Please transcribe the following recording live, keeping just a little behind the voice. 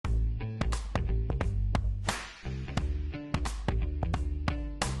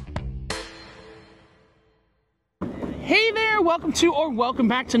Hey there, welcome to or welcome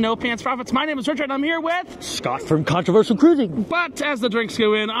back to No Pants Profits. My name is Richard and I'm here with Scott from Controversial Cruising. But as the drinks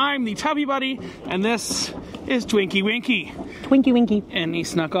go in, I'm the Tubby Buddy and this is Twinkie Winky. Twinkie Winky. And he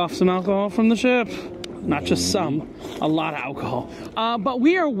snuck off some alcohol from the ship. Not just some, a lot of alcohol. But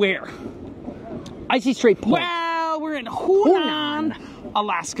we are where? Icy Straight Point. Well, we're in Hoonah,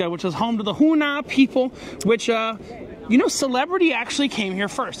 Alaska, which is home to the Hoonah people, which, you know, Celebrity actually came here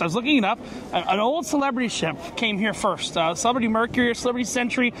first. I was looking it up. An old Celebrity ship came here first. Celebrity Mercury or Celebrity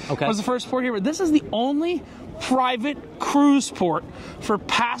Century was the first port here. But this is the only private cruise port for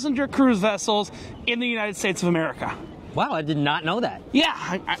passenger cruise vessels in the United States of America. Wow, I did not know that. Yeah,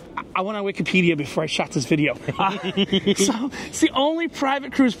 I went on Wikipedia before I shot this video. So it's the only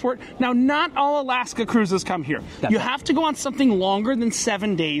private cruise port. Now, not all Alaska cruises come here. You have to go on something longer than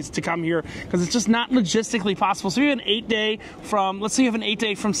 7 days to come here because it's just not logistically possible. So you have an 8-day from, let's say you have an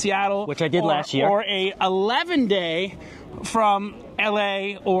 8-day from Seattle. Which I did last year. Or a 11-day from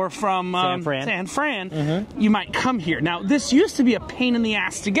LA or from San Fran, you might come here. Now, this used to be a pain in the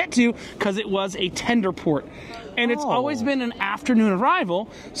ass to get to because it was a tender port. And it's always been an afternoon arrival,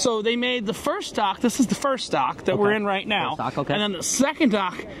 so they made the first dock. This is the first dock that we're in right now. And then the second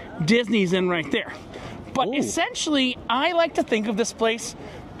dock, Disney's in right there. But essentially, I like to think of this place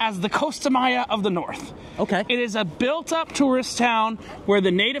as the Costa Maya of the North. It is a built-up tourist town where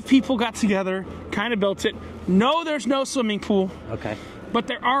the native people got together, kind of built it. No, there's no swimming pool. But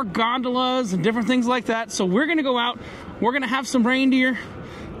there are gondolas and different things like that. So we're going to go out. We're going to have some reindeer.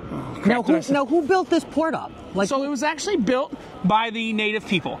 Now who built this port up? So it was actually built by the native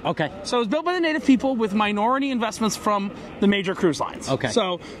people. So it was built by the native people with minority investments from the major cruise lines.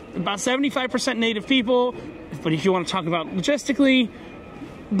 So about 75% native people. But if you want to talk about logistically,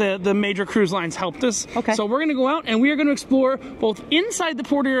 the major cruise lines helped us. So we're going to go out and we are going to explore both inside the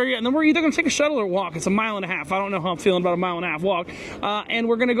port area, and then we're either going to take a shuttle or walk. It's a 1.5 miles. I don't know how I'm feeling about a 1.5 mile walk. And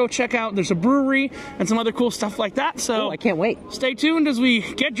we're going to go check out, there's a brewery and some other cool stuff like that. So I can't wait. Stay tuned as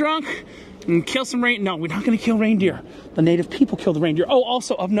we get drunk and kill some reindeer. No, we're not going to kill reindeer. The native people kill the reindeer. Oh,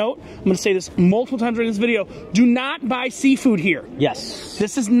 also of note, I'm going to say this multiple times during this video, do not buy seafood here.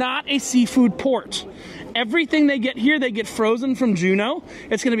 This is not a seafood port. Everything they get here, they get frozen from Juneau.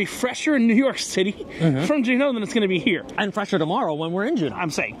 It's going to be fresher in New York City from Juneau than it's going to be here. And fresher tomorrow when we're in Juneau. I'm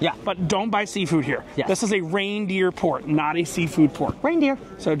saying. But don't buy seafood here. This is a reindeer port, not a seafood port. Reindeer.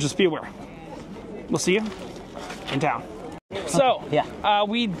 So just be aware. We'll see you in town. So,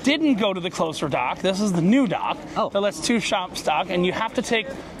 we didn't go to the closer dock. This is the new dock. So that's 2 shops dock, and you have to take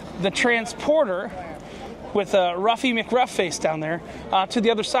the transporter with a Ruffy McRuffface down there to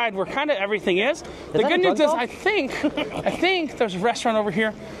the other side where kind of everything is. The good news is I think there's a restaurant over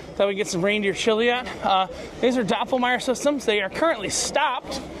here that we get some reindeer chili at. These are Doppelmayr systems. They are currently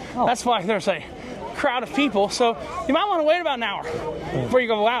stopped. That's why there's a crowd of people. So you might want to wait about an hour before you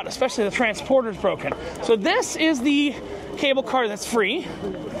go out, especially the transporter's broken. So this is the cable car that's free.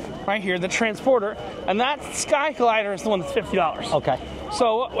 Right here, the transporter, and that Sky Glider is the one that's $50.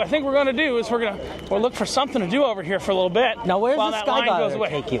 So what I think we're going to do is we'll look for something to do over here for a little bit. Now where's the Sky Glider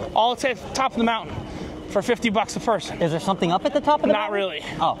take you? All it's at the top of the mountain for $50 a person. Is there something up at the top of the mountain? Not really.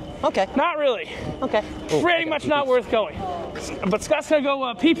 Not really. Pretty much not worth going. But Scott's going to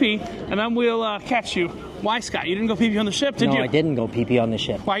go pee-pee, and then we'll catch you. Why, Scott? You didn't go pee-pee on the ship, did you? No, I didn't go pee-pee on the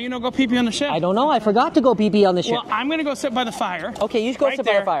ship. Why you don't go pee-pee on the ship? I don't know. I forgot to go pee-pee on the ship. Well, I'm going to go sit by the fire. You go sit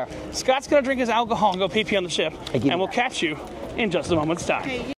by the fire. Scott's going to drink his alcohol and go pee-pee on the ship, and we'll catch you in just a moment's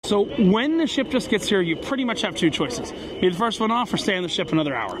time. So when the ship just gets here, you pretty much have 2 choices. Be the first one off or stay on the ship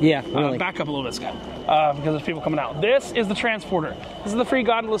another hour. Really. Back up a little bit, Scott, because there's people coming out. This is the transporter. This is the free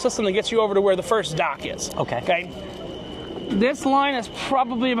gondola system that gets you over to where the first dock is. This line is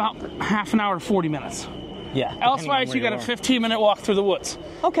probably about half an hour to 40 minutes. Elsewise, you got a 15-minute walk through the woods.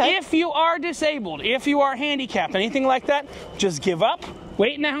 If you are disabled, if you are handicapped, anything like that, just give up,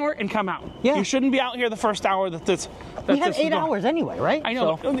 wait an hour, and come out. You shouldn't be out here the first hour that this. We have 8 hours anyway, right? I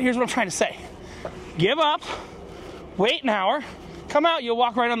know. So. Here's what I'm trying to say: give up, wait an hour, come out. You'll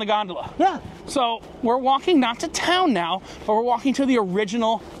walk right on the gondola. So we're walking not to town now, but we're walking to the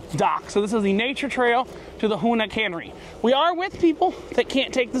original dock. So this is the nature trail to the Hoonah Cannery. We are with people that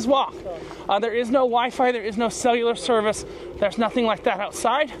can't take this walk. There is no Wi-Fi, there is no cellular service, there's nothing like that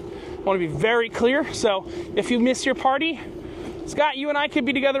outside. I want to be very clear. So if you miss your party, Scott, you and I could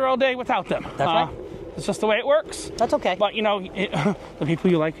be together all day without them. That's right. It's just the way it works. That's okay. But you know, the people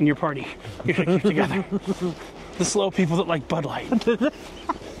you like in your party, you should keep together. The slow people that like Bud Light.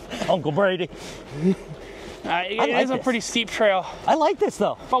 Uncle Brady. It is a pretty steep trail. I like this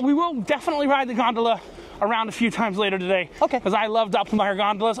though. But we will definitely ride the gondola around a few times later today. Okay. Because I love Doppelmayr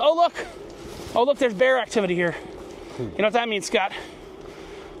gondolas. Oh look, there's bear activity here. You know what that means, Scott?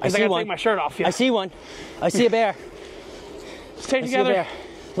 I see one. Take my shirt off. Yeah. I see one. I see a bear. Stay together. See a bear.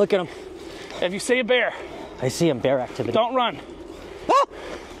 Look at him. If you see a bear, I see him. Bear activity. Don't run. Ah!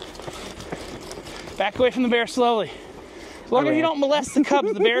 Back away from the bear slowly. As long as you don't molest the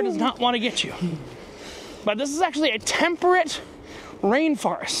cubs, the bear does not want to get you. But this is actually a temperate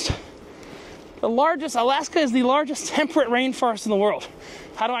rainforest. Alaska is the largest temperate rainforest in the world.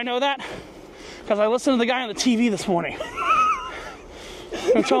 How do I know that? Because I listened to the guy on the TV this morning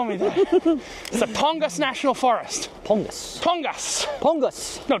who told me that. It's the Tongass National Forest.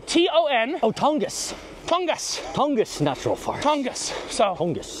 Tongass. No, T-O-N. Oh, Tongass. Tongass National Forest.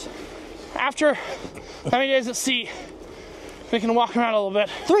 Tongass. After how many days at sea, we can walk around a little bit.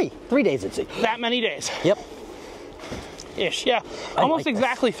 3 days at sea. That many days. Yep. Ish, yeah. Almost like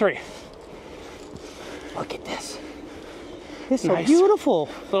exactly 3. Look at this. It's so beautiful.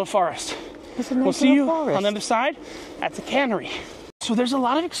 Little forest. It's a nice we'll see you forest. on the other side at the cannery. So there's a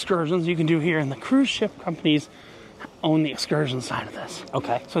lot of excursions you can do here, and the cruise ship companies own the excursion side of this.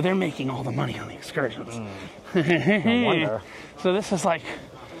 Okay. So they're making all the money on the excursions. No wonder. So this is like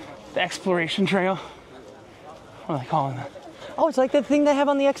the exploration trail. What are they calling that? Oh, it's like the thing they have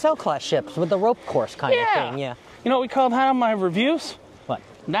on the XL class ships with the rope course kind of thing. Yeah. You know what we call that on my reviews? What?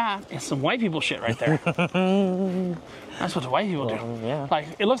 That is some white people shit right there. That's what the white people do. Yeah. Like,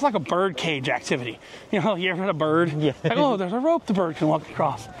 it looks like a bird cage activity. You know, you ever had a bird? Yeah. Like, oh, there's a rope the bird can walk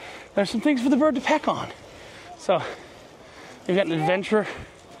across. There's some things for the bird to peck on. So, you've got an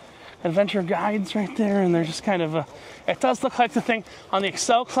adventure guides right there, and they're just kind of, it does look like the thing on the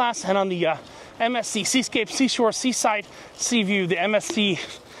Excel class and on the MSC, Seascape, Seashore, Seaside, Seaview, the MSC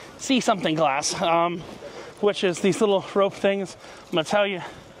Sea something class, which is these little rope things. I'm gonna tell you,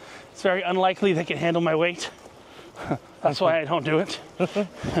 it's very unlikely they can handle my weight. That's why I don't do it.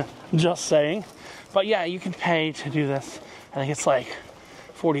 Just saying. But yeah, you can pay to do this. I think it's like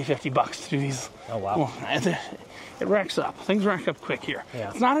 $40-50 to do these. Oh, wow. Well, it racks up. Things rack up quick here.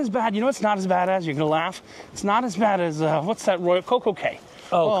 Yeah. It's not as bad. You know it's not as bad as? You're going to laugh. It's not as bad as, what's that Royal Coco Cay?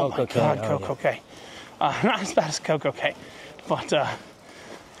 Oh, my God, Coco Cay. Not as bad as Coco Cay. But,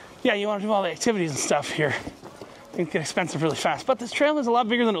 yeah, you want to do all the activities and stuff here. It can get expensive really fast. But this trail is a lot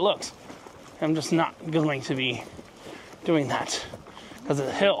bigger than it looks. I'm just not going to be doing that because of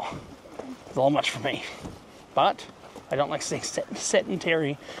the hill. It's a little much for me. But I don't like staying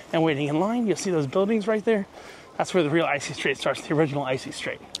sedentary and waiting in line. You'll see those buildings right there. That's where the real Icy Strait starts, the original Icy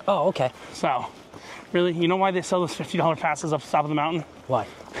Strait. Oh, okay. So, really, you know why they sell those $50 passes up the top of the mountain? Why?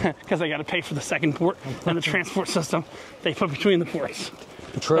 Because they got to pay for the second port and the transport system they put between the ports.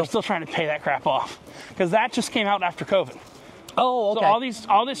 True. They're still trying to pay that crap off because that just came out after COVID. Oh, okay. So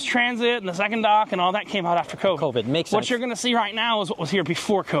all this transit and the second dock and all that came out after COVID. COVID makes sense. What you're going to see right now is what was here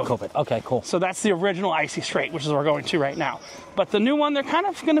before COVID. Okay, cool. So that's the original Icy Strait, which is where we're going to right now. But the new one, they're kind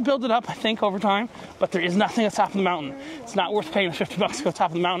of going to build it up, I think, over time. But there is nothing at the top of the mountain. It's not worth paying the $50 to go to the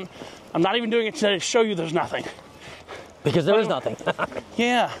top of the mountain. I'm not even doing it today to show you there's nothing. Because there is nothing.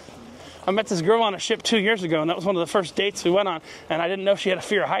 Yeah. I met this girl on a ship 2 years ago, and that was one of the first dates we went on, and I didn't know she had a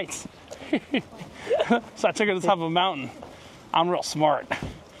fear of heights. So I took her to the top of a mountain. I'm real smart.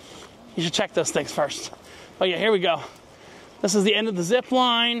 You should check those things first. Oh yeah, here we go. This is the end of the zip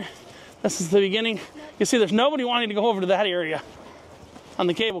line. This is the beginning. You see there's nobody wanting to go over to that area on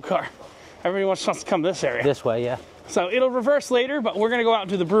the cable car. Everybody wants to come to this area. This way, yeah. So it'll reverse later, but we're gonna go out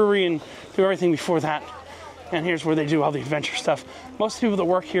to the brewery and do everything before that. And here's where they do all the adventure stuff. Most people that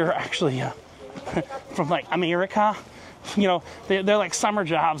work here are actually from like America. You know, they're like summer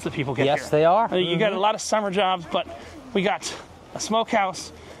jobs that people get here. Yes, they are. You got a lot of summer jobs, but we got a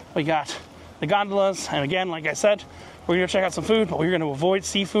smokehouse, we got the gondolas, and again, like I said, we're gonna check out some food, but we're gonna avoid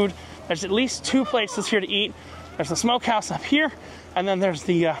seafood. There's at least 2 places here to eat. There's the smokehouse up here, and then there's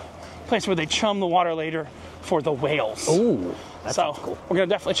the place where they chum the water later for the whales. Ooh, that sounds cool. We're gonna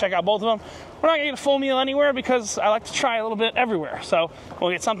definitely check out both of them. We're not gonna get a full meal anywhere because I like to try a little bit everywhere. So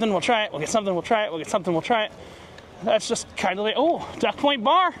we'll get something, we'll try it, we'll get something, we'll try it, we'll get something, we'll try it. That's just kind of like, oh, Duck Point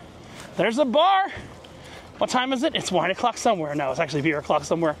Bar. There's a bar. What time is it? It's wine o'clock somewhere. No, it's actually beer o'clock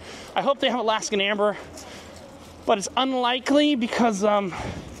somewhere. I hope they have Alaskan Amber, but it's unlikely because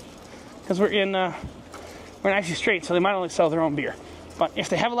we're in Icy Strait, so they might only sell their own beer. But if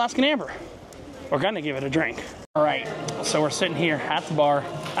they have Alaskan Amber, we're gonna give it a drink. All right, so we're sitting here at the bar,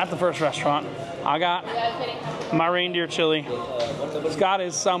 at the first restaurant. I got my reindeer chili. Scott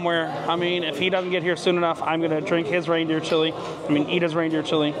is somewhere. I mean, if he doesn't get here soon enough, I'm gonna drink his reindeer chili. Eat his reindeer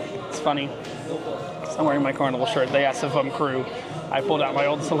chili. It's funny. I'm wearing my carnival shirt. They asked if I'm crew. I pulled out my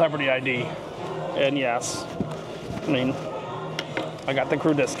old celebrity ID. And yes, I got the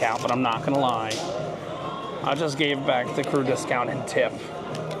crew discount, but I'm not gonna lie. I just gave back the crew discount and tip.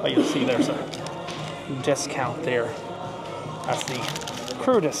 But you'll see there's a discount there. That's the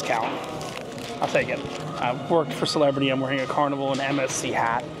crew discount. I'll take it. I worked for Celebrity. I'm wearing a Carnival and MSC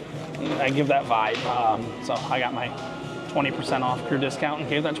hat. I give that vibe. So I got my 20% off crew discount and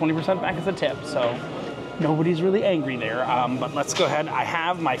gave that 20% back as a tip. So nobody's really angry there. But let's go ahead. I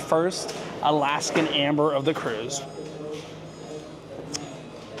have my first Alaskan Amber of the cruise.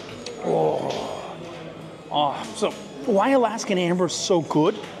 Oh, so why Alaskan Amber is so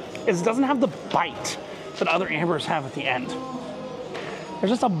good is it doesn't have the bite that other ambers have at the end.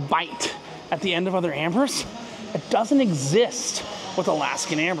 There's just a bite at the end of other ambers. It doesn't exist with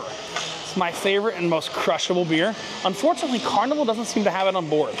Alaskan Amber. It's my favorite and most crushable beer. Unfortunately, Carnival doesn't seem to have it on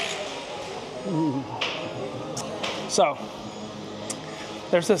board. So,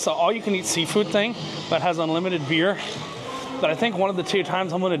 there's this all-you-can-eat seafood thing that has unlimited beer. That I think one of the 2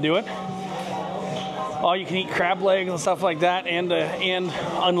 times I'm going to do it. All-you-can-eat crab legs and stuff like that, and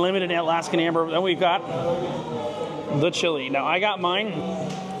unlimited Alaskan Amber. Then we've got the chili. Now I got mine.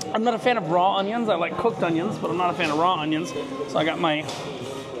 I'm not a fan of raw onions. I like cooked onions, but I'm not a fan of raw onions. So I got my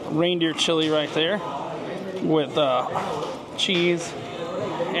reindeer chili right there with cheese,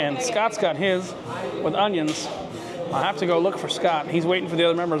 and Scott's got his with onions. I have to go look for Scott. He's waiting for the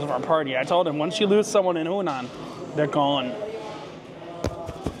other members of our party. I told him once you lose someone in Hoonah, they're gone.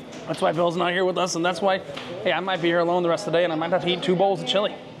 That's why Bill's not here with us, and that's why, hey, I might be here alone the rest of the day, and I might have to eat 2 bowls of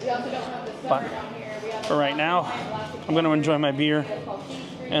chili. But for right now, I'm going to enjoy my beer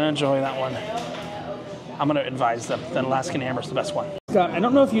and enjoy that one. I'm going to advise them that Alaskan Amber is the best one. Scott, I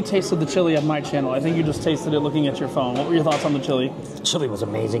don't know if you tasted the chili on my channel. I think you just tasted it looking at your phone. What were your thoughts on the chili? The chili was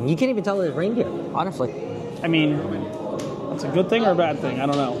amazing. You can't even tell it was reindeer, honestly. I mean, that's a good thing or a bad thing? I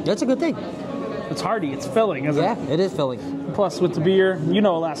don't know. That's a good thing. It's hearty. It's filling, isn't it? Yeah, it is filling. Plus, with the beer, you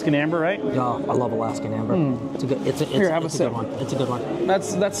know Alaskan Amber, right? Yeah, I love Alaskan Amber. It's a good. Here, have a sip. Good one. It's a good one.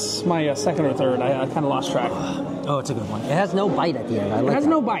 That's my second or third. I kind of lost track. Oh, it's a good one. It has no bite at the end. It has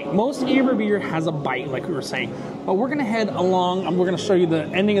no bite. Most amber beer has a bite, like we were saying. But we're gonna head along, and we're gonna show you the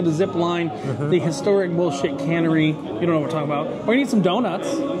ending of the zip line, the historic bullshit cannery. You don't know what we're talking about. We're gonna eat some donuts,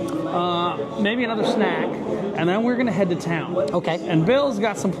 maybe another snack, and then we're gonna head to town. Okay. And Bill's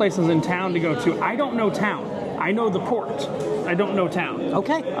got some places in town to go to. I don't know town. I know the port. I don't know town.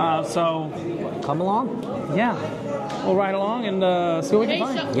 Okay. So come along. Yeah, we'll ride along and see what we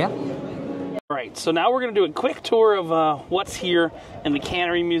can find. Yeah. All right, so now we're going to do a quick tour of what's here in the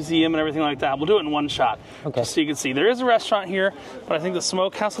Cannery Museum and everything like that. We'll do it in one shot, just so you can see. There is a restaurant here, but I think the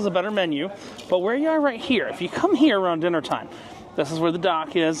Smokehouse has a better menu. But where you are right here, if you come here around dinner time, this is where the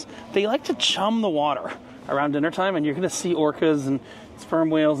dock is. They like to chum the water around dinner time, and you're going to see orcas and sperm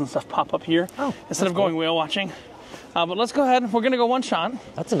whales and stuff pop up here instead of going whale watching. But let's go ahead. We're going to go one shot.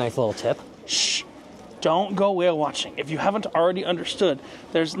 That's a nice little tip. Shh. Don't go whale watching. If you haven't already understood,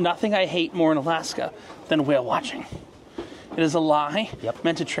 there's nothing I hate more in Alaska than whale watching. It is a lie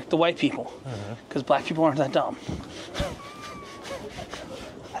meant to trick the white people, because black people aren't that dumb.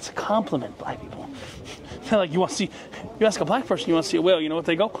 That's a compliment, black people. They're like, you ask a black person, you want to see a whale, you know what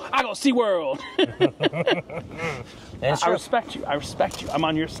they go? I go SeaWorld. I respect you. I respect you. I'm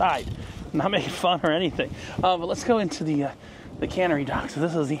on your side. I'm not making fun or anything. But let's go into the cannery dock. So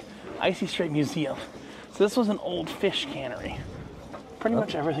this is the Icy Strait Museum. So this was an old fish cannery. Pretty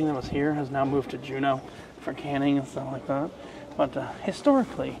much everything that was here has now moved to Juneau for canning and stuff like that. But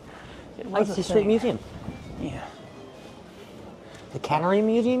historically, it was Icy Strait Museum. Yeah. The Cannery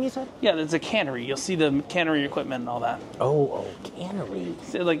Museum, you said? Yeah, there's a cannery. You'll see the cannery equipment and all that. Oh, cannery.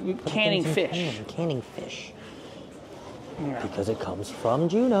 So, like canning fish. Canning fish. Yeah. Because it comes from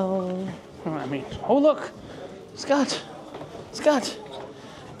Juneau. I mean, oh look, Scott.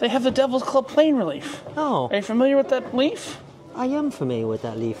 They have the Devil's Club plain relief. Oh. Are you familiar with that leaf? I am familiar with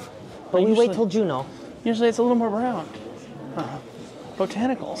that leaf. But we wait till Juneau. Usually it's a little more brown.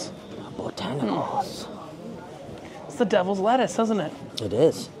 Botanicals. Botanicals. It's the devil's lettuce, isn't it? It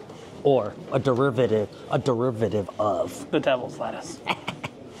is. Or a derivative of the devil's lettuce.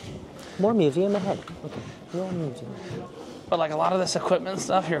 More museum ahead. Okay. More museum. But like a lot of this equipment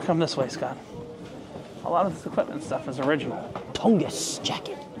stuff, here, come this way, Scott. A lot of this equipment stuff is original. Tongass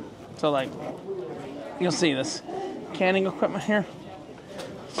jacket. So like, you'll see this canning equipment here.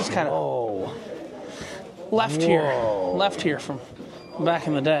 It's just kind of left here from back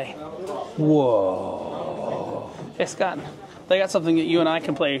in the day. Whoa. Hey Scott, they got something that you and I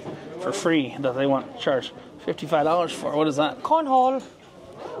can play for free that they want to charge $55 for. What is that? Cornhole.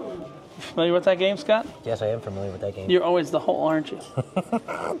 Familiar with that game, Scott? Yes, I am familiar with that game. You're always the hole, aren't you?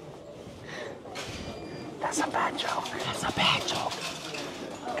 That's a bad joke. That's a bad joke.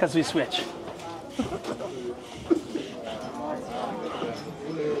 Because we switch.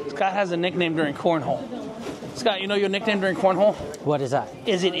 Scott has a nickname during cornhole. Scott, you know your nickname during cornhole? What is that?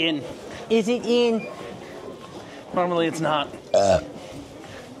 Is it in? Is it in? Normally it's not.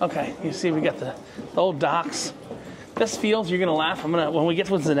 Okay, you see we got the old docks. This feels, you're gonna laugh. When we get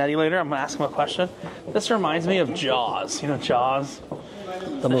to Zanetti later, I'm gonna ask him a question. This reminds me of Jaws. You know Jaws?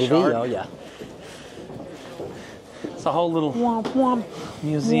 The movie? Shark. Oh yeah. It's a whole little Womp womp.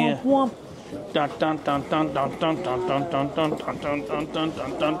 museum. Womp womp. Dun dun dun dun dun dun dun dun dun dun dun dun dun dun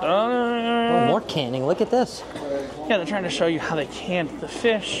dun dun. Oh, more canning. Look at this. Yeah, they're trying to show you how they canned the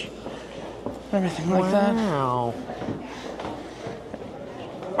fish, everything like that. Wow.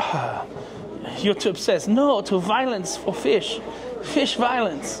 YouTube says no to violence for fish. Fish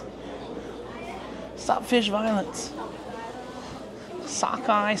violence. Stop fish violence.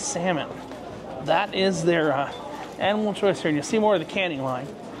 Sockeye salmon. That is their animal choice here. And you'll see more of the canning line.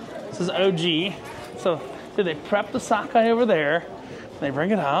 This is OG. So they prep the sockeye over there. They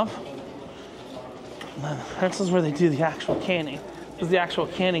bring it up. And then this is where they do the actual canning. This is the actual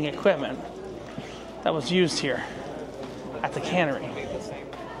canning equipment that was used here at the cannery.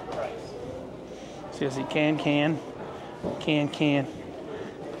 So you see can,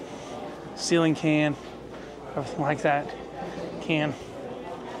 ceiling can, everything like that. Can.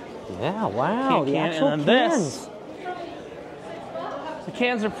 Yeah, wow. The actual and then cans. The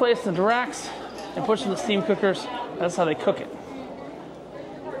cans are placed into racks and pushed in the steam cookers. That's how they cook it.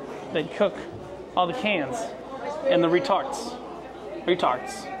 They cook all the cans and the retorts. And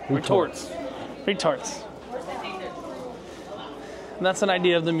that's an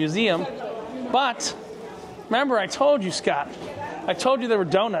idea of the museum. But remember, I told you, Scott. I told you there were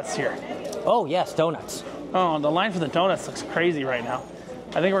donuts here. Oh yes, donuts. Oh, the line for the donuts looks crazy right now.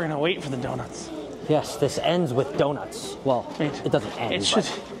 I think we're gonna wait for the donuts. Yes, this ends with donuts. Well, it doesn't end. It should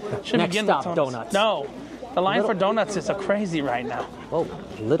next begin stop, with donuts. No, the line for donuts is so crazy right now. Oh,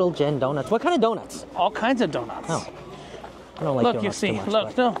 Little Jen donuts. What kind of donuts? All kinds of donuts. Oh, I don't like Look, donuts you see. too much.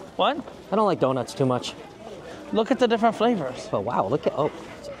 Look, no, what? I don't like donuts too much. Look at the different flavors. But wow, look at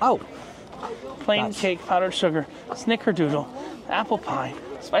Plain Gosh. cake, powdered sugar, snickerdoodle, apple pie,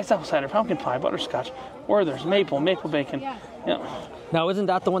 spiced apple cider, pumpkin pie, butterscotch, Werther's, maple bacon. Yeah. Now, isn't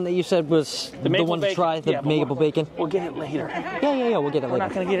that the one that you said was the maple one to bacon. try, the Yeah, but maple bacon? We'll get it later. Yeah, we'll get it We're later.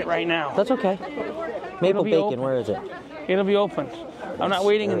 not going to get it right now. That's okay. Maple be bacon, open. where is it? It'll be open. I'm not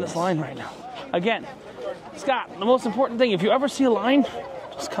waiting in this line right now. Again, Scott, the most important thing, if you ever see a line,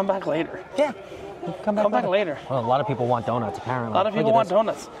 just come back later. Yeah. Come back later. Well, a lot of people want donuts, apparently. A lot of people want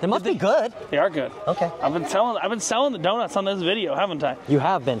donuts. They must be good. They are good. Okay. I've been selling the donuts on this video, haven't I? You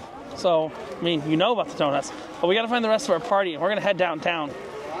have been. So, I mean, you know about the donuts. But we got to find the rest of our party. We're going to head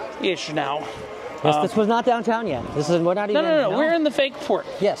downtown-ish now. Yes, this was not downtown yet. We're not even. No. We're in the fake port.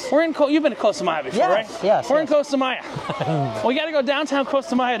 Yes. We're in. You've been to Costa Maya before, right? Yes. We're in Costa Maya. We got to go downtown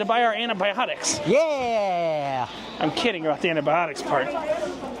Costa Maya to buy our antibiotics. Yeah. I'm kidding about the antibiotics part.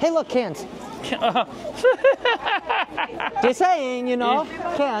 Hey, look, cans. Just saying,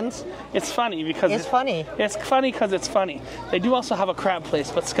 cans. It's funny because It's funny. It's funny because it's funny. They do also have a crab place,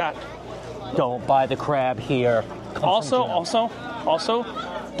 but Scott. Don't buy the crab here. Also,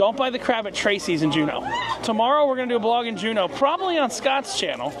 don't buy the crab at Tracy's in Juneau. Tomorrow we're going to do a blog in Juneau, probably on Scott's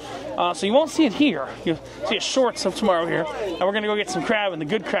channel. So you won't see it here. You'll see a shorts of tomorrow here. And we're going to go get some crab in the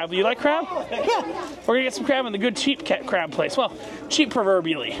good crab. You like crab? Yeah. We're going to get some crab in the good cheap crab place. Well, cheap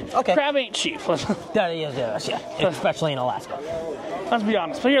proverbially. Okay. Crab ain't cheap. That is, yeah. Especially in Alaska. Let's be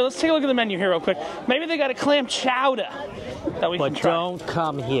honest. But here, let's take a look at the menu here real quick. Maybe they got a clam chowder that we can try. But don't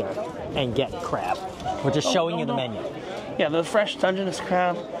come here and get crab. We're just showing you the menu. Yeah, the fresh Dungeness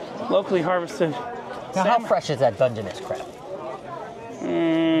crab, locally harvested. Now, how fresh is that Dungeness crab?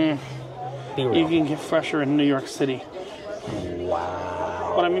 Be real. You can get fresher in New York City.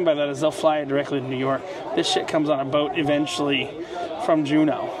 Wow. What I mean by that is they'll fly it directly to New York. This shit comes on a boat eventually from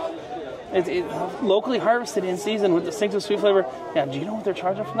Juneau. It's locally harvested in season with distinctive sweet flavor. Yeah, do you know what they're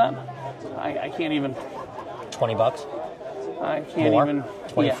charging for that? I can't even. $20? I can't More? even.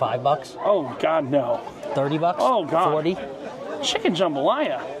 $25? Oh, God, no. $30? Oh, God. 40? Chicken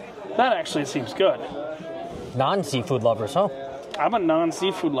jambalaya. That actually seems good. Non-seafood lovers, huh? I'm a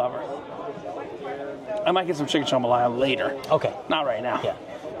non-seafood lover. I might get some chicken jambalaya later. Okay. Not right now. Yeah.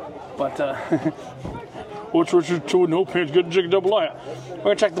 But, what's Richard to no pants good chicken jambalaya? We're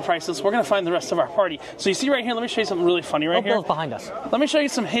going to check the prices. We're going to find the rest of our party. So you see right here, let me show you something really funny right here. Bill's behind us. Let me show you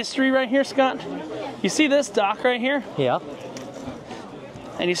some history right here, Scott. You see this dock right here? Yeah.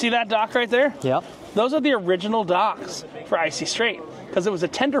 And you see that dock right there? Yep. Those are the original docks for Icy Strait because it was a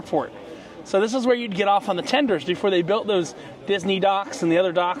tender port. So this is where you'd get off on the tenders before they built those Disney docks and the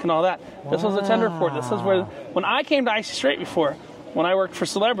other dock and all that. This was a tender port. This is where, when I came to Icy Strait before, when I worked for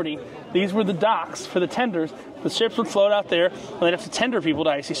Celebrity, these were the docks for the tenders. The ships would float out there, and they'd have to tender people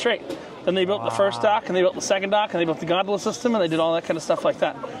to Icy Strait. Then they built the first dock, and they built the second dock, and they built the gondola system, and they did all that kind of stuff like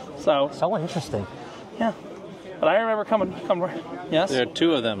that. So interesting. Yeah. But I remember coming yes? There are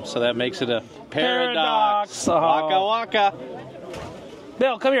 2 of them, so that makes it a paradox. Oh. Waka waka.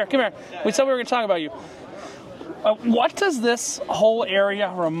 Bill, come here. We said we were going to talk about you. What does this whole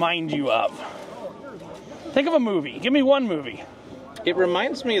area remind you of? Think of a movie. Give me one movie. It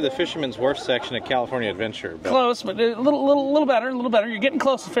reminds me of the Fisherman's Wharf section of California Adventure. Bill. Close, but a little better. You're getting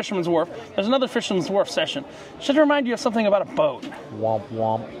close to Fisherman's Wharf. There's another Fisherman's Wharf session. Should remind you of something about a boat. Womp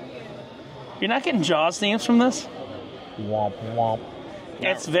womp. You're not getting Jaws themes from this? Womp womp.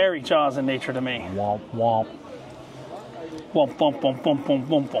 It's very Jaws in nature to me. Womp womp. Womp womp womp womp womp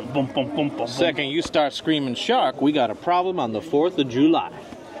womp womp womp womp womp. Second you start screaming shark, we got a problem on the 4th of July.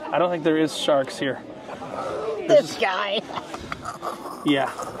 I don't think there is sharks here. This guy.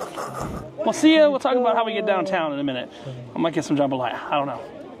 Yeah. We'll see you. We'll talk about how we get downtown in a minute. I might get some jambalaya. I don't know.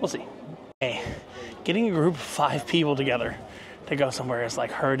 We'll see. Hey, getting a group of 5 people together to go somewhere is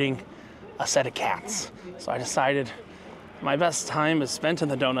like herding a set of cats. So I decided my best time is spent in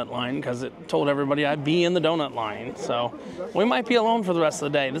the donut line because it told everybody I'd be in the donut line. So we might be alone for the rest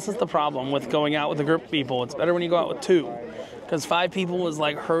of the day. This is the problem with going out with a group of people. It's better when you go out with 2. Because 5 people is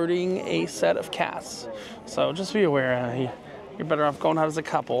like herding a set of cats. So just be aware, you're better off going out as a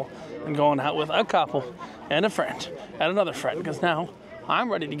couple and going out with a couple and a friend and another friend. Because now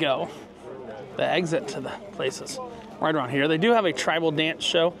I'm ready to go. The exit to the places right around here. They do have a tribal dance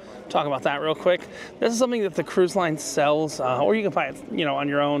show. Talk about that real quick. This is something that the cruise line sells, or you can buy it, on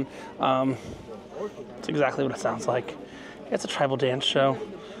your own. It's exactly what it sounds like. It's a tribal dance show.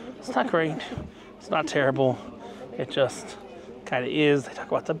 It's not great. It's not terrible. It just kind of is. They talk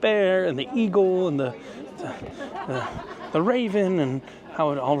about the bear and the eagle and the raven and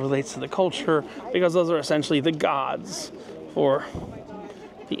how it all relates to the culture, because those are essentially the gods for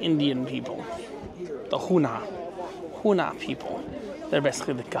the Indian people, the Hoonah people. They're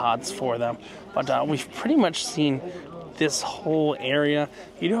basically the gods for them. But we've pretty much seen this whole area.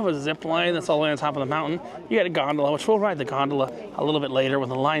 You do have a zip line that's all the way on top of the mountain. You got a gondola, which we'll ride the gondola a little bit later when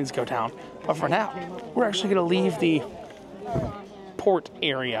the lines go down. But for now, we're actually going to leave the port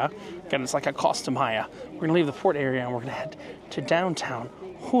area. Again, it's like a Costa Maya. We're going to leave the port area and we're going to head to downtown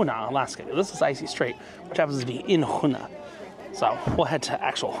Hoonah, Alaska. This is Icy Strait, which happens to be in Hoonah. So we'll head to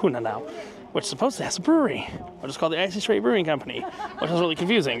actual Hoonah now, which supposedly has a brewery, which is called the Icy Strait Brewing Company, which is really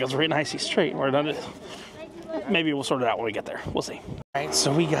confusing because we're right in Icy Strait. Maybe we'll sort it out when we get there. We'll see. All right,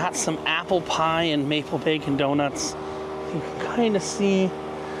 so we got some apple pie and maple bacon donuts. You can kind of see,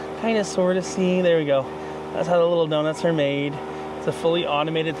 sort of see. There we go. That's how the little donuts are made. It's a fully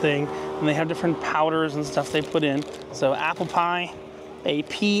automated thing, and they have different powders and stuff they put in. So apple pie,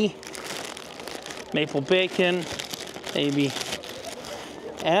 AP, maple bacon, AB,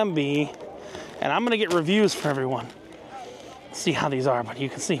 MB, and I'm gonna get reviews for everyone. See how these are, but you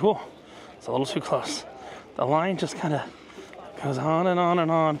can see, whoa, it's a little too close. The line just kind of goes on and on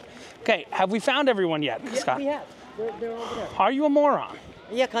and on. Okay, have we found everyone yet, Scott? Yeah, we have. They're over there. Are you a moron?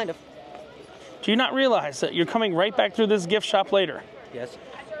 Yeah, kind of. Do you not realize that you're coming right back through this gift shop later? Yes.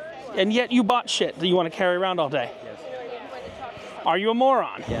 And yet you bought shit that you want to carry around all day? Yes. Are you a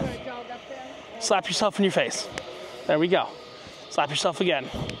moron? Yes. Slap yourself in your face. There we go. Slap yourself again.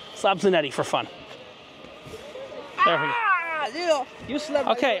 Slap Zanetti for fun. There we go. You slept.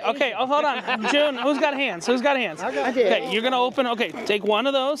 Okay, oh, hold on. June, who's got hands? Who's got hands? I did. Okay, you're going to open, take one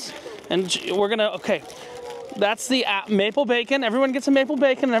of those, and we're going to, that's the maple bacon. Everyone gets a maple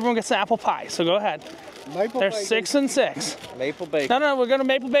bacon, and everyone gets an apple pie. So go ahead. There's bacon. 6 and 6. Maple bacon. No, we're going to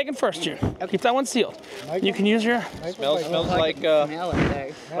maple bacon first, June. Keep that one sealed. You can use your... Smells like,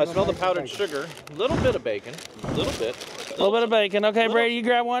 I smell the powdered sugar. A little bit of bacon. A little bit. A little bit of bacon. Okay, Brady, you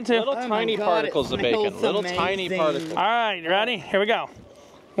grab one too. Little tiny particles of bacon. Little tiny particles. All right, ready? Here we go.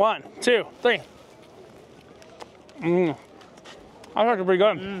 1, 2, 3. I thought it was pretty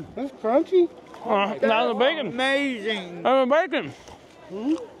good. That's crunchy. Now the bacon. Amazing. The bacon.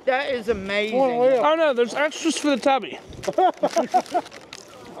 That is amazing. Oh no, there's extras for the tubby.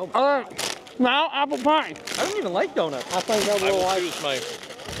 All right, now apple pie. I don't even like donuts. I think I will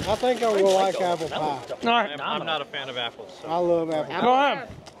like apple pie. All right. I'm not a fan of apples. So. I love apple pie. Go ahead.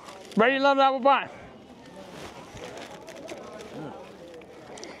 Brady loves apple pie.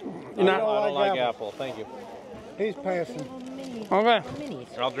 I don't like apple. Thank you. He's passing. Okay.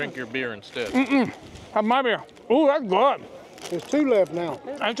 I'll drink your beer instead. Have my beer. Ooh, that's good. There's 2 left now.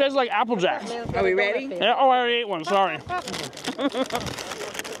 It tastes like Apple Jacks. Are we ready? Yeah, oh, I already ate one. Sorry. That's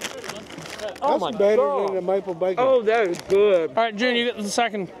better than the maple bacon. Oh, that is good. All right, June, you get the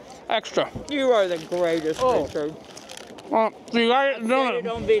second extra. You are the greatest, Richard. So you got it Get it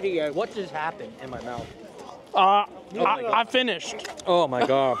on video. What just happened in my mouth? I finished. Oh my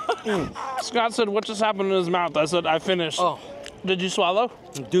god. Scott said, "What just happened in his mouth?" I said, "I finished." Oh. Did you swallow?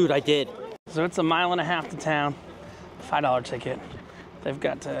 Dude, I did. So it's a 1.5 miles to town. $5 ticket. They've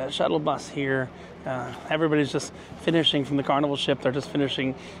got a shuttle bus here. Everybody's just finishing from the carnival ship. They're just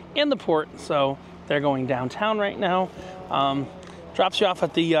finishing in the port, so they're going downtown right now. Drops you off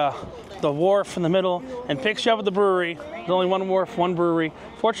at the wharf in the middle and picks you up at the brewery. There's only one wharf, one brewery.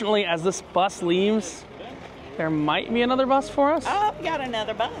 Fortunately, as this bus leaves, there might be another bus for us. Oh, we got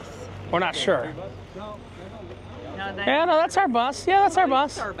another bus. We're not sure. No, Yeah, no, that's our bus. Yeah, that's our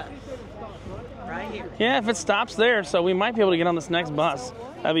bus. our bus. Right here. Yeah, if it stops there, so we might be able to get on this next bus.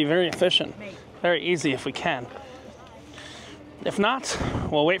 That'd be very efficient. Very easy if we can. If not,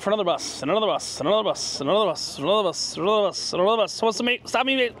 we'll wait for another bus, and another bus, and another bus, and another bus, and another bus, and another bus, and another bus. So what's to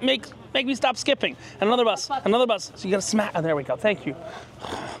make me stop skipping? And another bus, another bus. So you gotta smack. Oh, there we go. Thank you.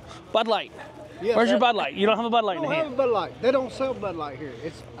 Bud Light. Yes, Where's your Bud Light? You don't have a Bud Light in I don't hand. have a Bud Light. They don't sell Bud Light here.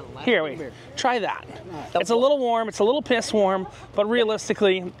 It's Alaskan Here, wait. beer. Try that. It's a little warm. It's a little piss warm, but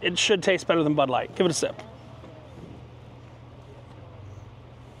realistically, it should taste better than Bud Light. Give it a sip.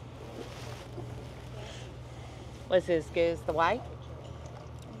 Was it as good as the white?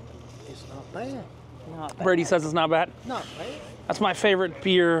 It's not bad. Not bad. Brady says it's not bad. Not bad. That's my favorite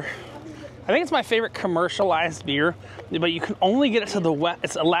beer. I think it's my favorite commercialized beer, but you can only get it to the west.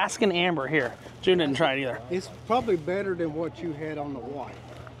 It's Alaskan Amber here. June didn't try it either. It's probably better than what you had on the white.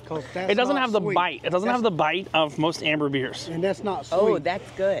 It doesn't have the sweet. bite. It doesn't have the bite of most amber beers. And that's not sweet. Oh, that's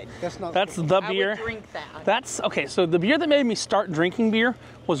good. That's not That's sweet. the I beer. would drink that. That's okay. So the beer that made me start drinking beer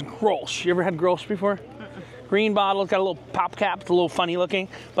was Grolsch. You ever had Grolsch before? Green bottle, it's got a little pop cap, it's a little funny looking.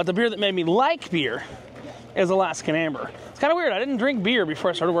 But the beer that made me like beer is Alaskan Amber. It's kind of weird. I didn't drink beer before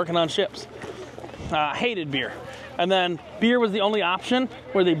I started working on ships. Hated beer. And then beer was the only option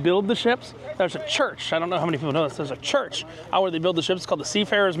where they build the ships. There's a church. I don't know how many people know this. There's a church where they build the ships. It's called the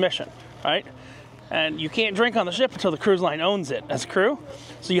Seafarer's Mission, right? And you can't drink on the ship until the cruise line owns it as crew.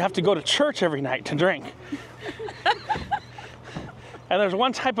 So you have to go to church every night to drink. And there's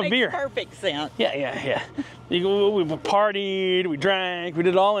one type of Makes beer. perfect sense. Yeah. We partied, we drank, we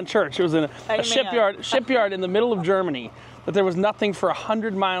did it all in church. It was in a Amen. shipyard in the middle of Germany that there was nothing for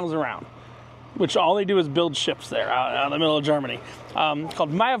 100 miles around, which all they do is build ships there out in the middle of Germany,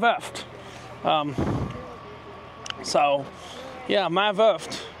 called Meyer Werft. So, yeah, Meyer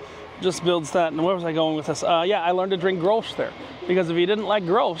Werft just builds that. And where was I going with this? Yeah, I learned to drink Grolsch there, because if you didn't like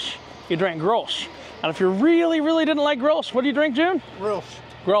Grolsch, you drank Grolsch. And if you really, really didn't like Grolsch, what do you drink, June?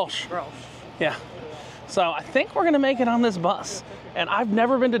 Grolsch. Yeah. So I think we're gonna make it on this bus. And I've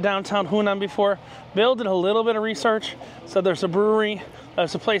never been to downtown Hoonah before. Bill did a little bit of research. So there's a brewery,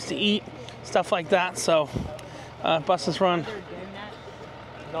 there's a place to eat, stuff like that. So buses run.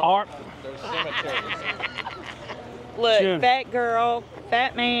 There's cemeteries. Look, June. fat girl,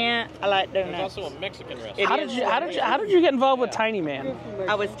 fat man. I like There's donuts. also a Mexican restaurant. It How is- did you get involved with Tiny Man?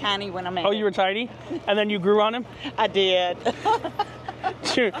 I was tiny when I met Oh, him. you were tiny, and then you grew on him. I did.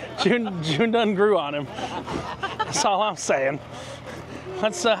 June done grew on him. That's all I'm saying.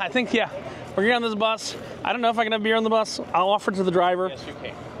 Let's. I think yeah, we're getting on this bus. I don't know if I can have beer on the bus. I'll offer it to the driver. Yes, you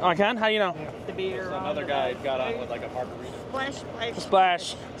can. Oh, I can. How do you know? The beer. Another guy got on with like a margarita. Splash,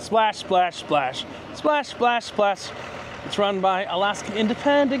 splash. Splash, splash, splash, splash, splash, splash. It's run by Alaskan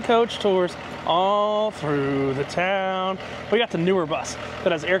Independent Coach Tours all through the town. We got the newer bus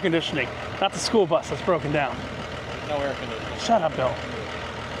that has air conditioning, not the school bus that's broken down. No air conditioning. Shut up, Bill.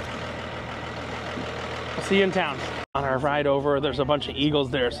 We'll see you in town. On our ride over, there's a bunch of eagles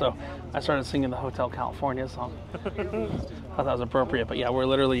there, so I started singing the Hotel California song. Thought that was appropriate, but yeah, we're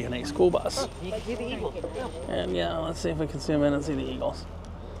literally in a school bus. And yeah, let's see if we can zoom in and see the eagles.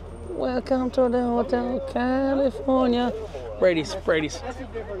 Welcome to the Hotel California. Brady's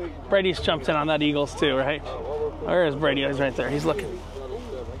jumped in on that eagles too, right? Where is Brady? He's right there. He's looking.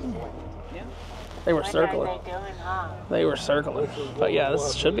 They were circling. They were circling. But yeah,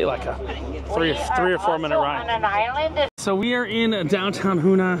 this should be like a three or 4 minute ride. So we are in downtown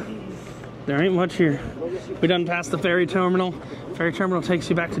Hoonah. There ain't much here. We done passed the ferry terminal. Ferry terminal takes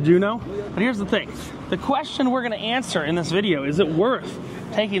you back to Juneau. But here's the thing. The question we're gonna answer in this video, is it worth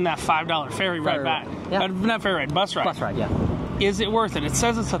taking that $5 ferry ride back? Yeah. Not ferry ride, bus ride. Bus ride, yeah. Is it worth it? It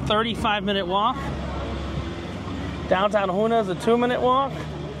says it's a 35-minute walk. Downtown Hoonah is a 2-minute walk.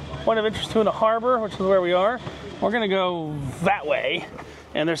 Point of interest, Hoonah Harbor, which is where we are. We're gonna go that way,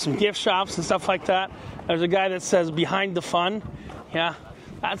 and there's some gift shops and stuff like that. There's a guy that says behind the fun. Yeah,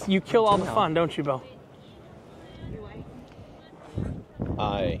 that's, you kill all the fun, don't you, Bill?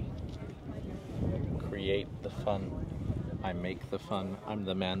 I create the fun. I make the fun. I'm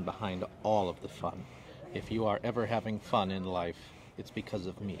the man behind all of the fun. If you are ever having fun in life, it's because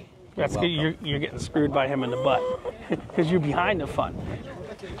of me. That's good. You're getting screwed by him in the butt because you're behind the fun.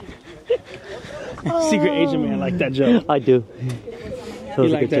 Secret agent man like that joke. I do. You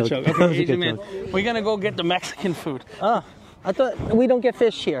like that joke? Okay, agent man. We're gonna go get the Mexican food. I thought we don't get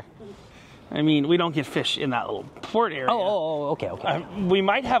fish here. I mean, we don't get fish in that little port area. Okay. We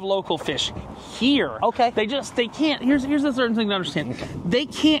might have local fish here. Okay. They can't. Here's the certain thing to understand. Okay. They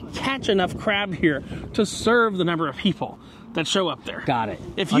can't catch enough crab here to serve the number of people that show up there. Got it.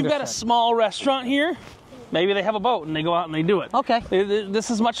 If you've got a small restaurant here, maybe they have a boat and they go out and they do it. Okay.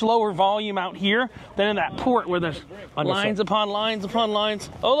 This is much lower volume out here than in that port where there's lines upon lines upon lines.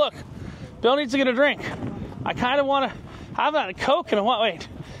 Oh, look. Bill needs to get a drink. I kind of want to have a Coke and a what? Wait.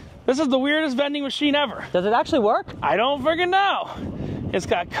 This is the weirdest vending machine ever. Does it actually work? I don't freaking know. It's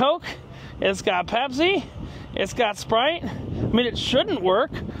got Coke. It's got Pepsi. It's got Sprite. I mean, it shouldn't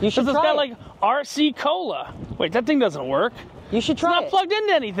work. You should try it's got like RC Cola. Wait, that thing doesn't work. You should try it. It's not plugged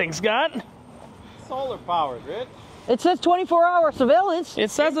into anything, Scott. Solar powered, Rich. It says 24-hour surveillance.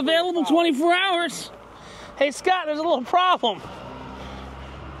 It says available 24 hours. Hey, Scott, there's a little problem.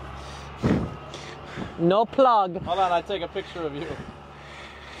 No plug. Hold on, I take a picture of you.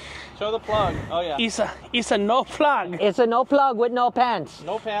 Show the plug. Oh, yeah. It's a no plug. It's a no plug with no pants.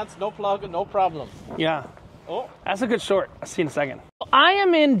 No pants, no plug, no problem. Yeah. Oh. That's a good short. I'll see you in a second. I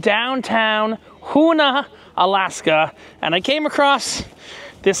am in downtown Hoonah, Alaska, and I came across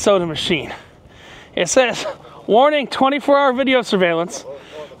this soda machine. It says, warning, 24-hour video surveillance.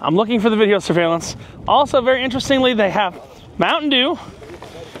 I'm looking for the video surveillance. Also, very interestingly, they have Mountain Dew,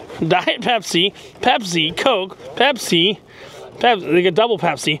 Diet Pepsi, Pepsi, Coke, Pepsi, they get double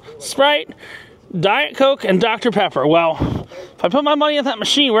Pepsi, Sprite, Diet Coke, and Dr. Pepper. Well, if I put my money in that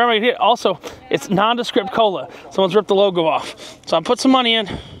machine, where am I going to get it? Also, it's nondescript cola. Someone's ripped the logo off. So I put some money in.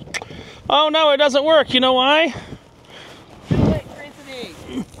 Oh no, it doesn't work. You know why?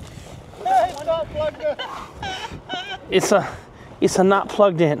 It's a not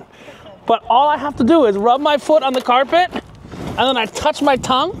plugged in. But all I have to do is rub my foot on the carpet, and then I touch my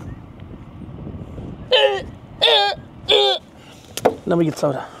tongue. Then we get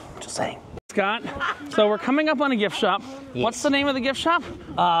soda. Just saying. Scott, so we're coming up on a gift shop. Yes. What's the name of the gift shop?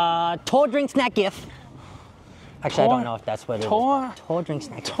 Tour Drink Snack Gift. Actually, I don't know if that's what it is. Tour Drink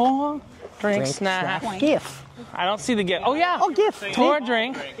Snack Gift. Tour Drink Snack Gift. I don't see the gift. Oh, yeah. Oh, gift. Tour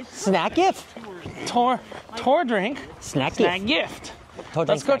Drink. Snack Gift. Tour Drink. Snack Gift.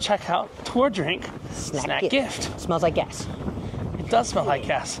 Let's go check out Tour Drink Snack Gift. Smells like gas. It does smell like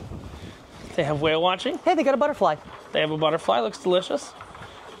gas. They have whale watching. Hey, they got a butterfly. They have a butterfly. Looks delicious.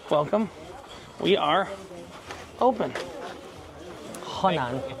 Welcome. We are open.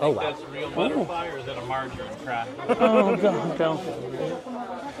 Honan. Oh, wow. That's real butterfly or is it a margarine crack? Oh, go.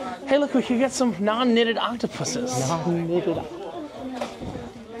 Hey, look, we can get some non-knitted octopuses. Non-knitted.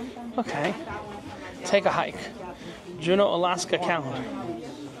 Okay. Take a hike. Juneau, Alaska calendar.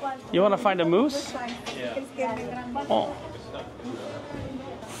 You want to find a moose? Yeah. Oh.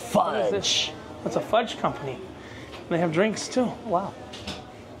 Fudge. That's a fudge company. They have drinks too. Wow.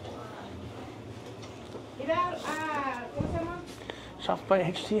 Shop by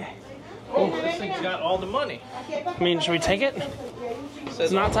HTA. Oh, this thing's got all the money. I mean, should we take it?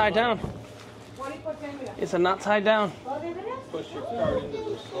 It's not tied down. It's not tied down. Push your card into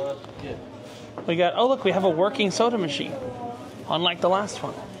the slot. Yeah. We got, oh look, we have a working soda machine. Unlike the last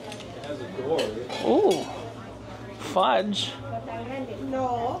one. It has a door. Ooh. Fudge.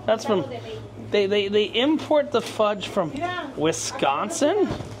 That's from, they import the fudge from Wisconsin?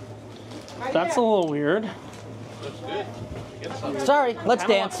 That's a little weird. Looks good. Get some. Sorry, let's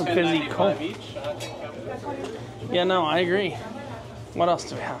dance. Some fizzy Coke. Yeah, no, I agree. What else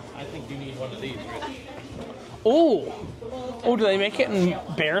do we have? I think you need one of these, Rich. Oh, do they make it in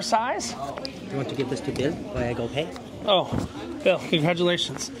bear size? You want to give this to Bill while I go pay? Oh, Bill,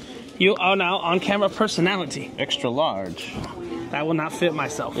 congratulations. You are now on-camera personality. Extra large. That will not fit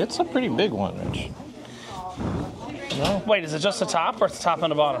myself. It's a pretty big one, Rich. No? Wait, is it just the top or it's the top and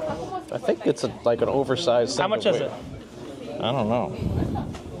the bottom? I think it's like an oversized. How much is it? I don't know.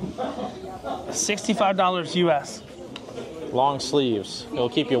 $65 US. Long sleeves. It'll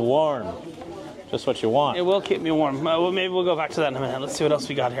keep you warm. Just what you want. It will keep me warm. Well, maybe we'll go back to that in a minute. Let's see what else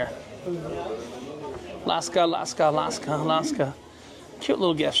we got here. Alaska. Cute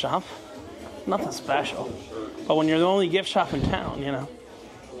little gift shop. Nothing special. But when you're the only gift shop in town, you know,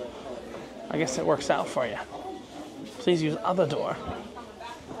 I guess it works out for you. Please use other door.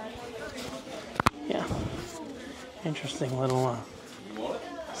 Yeah. Interesting little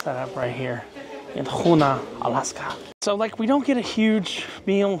setup right here in Hoonah, Alaska. So like we don't get a huge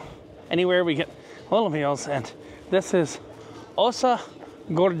meal anywhere, we get little meals, and this is Oso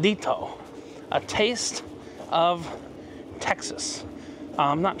Gordito, a taste of Texas.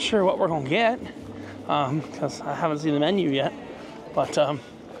 I'm not sure what we're gonna get because I haven't seen the menu yet, but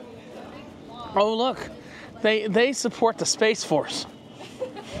oh look, they support the Space Force.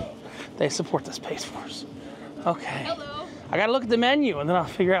 They support the Space Force. Okay. Hello. I gotta look at the menu and then I'll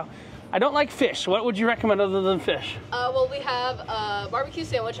figure out. I don't like fish. What would you recommend other than fish? Well, we have a barbecue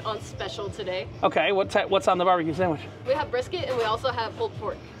sandwich on special today. Okay, what's on the barbecue sandwich? We have brisket and we also have pulled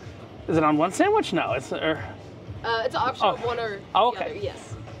pork. Is it on one sandwich? No, it's an option of one or the other,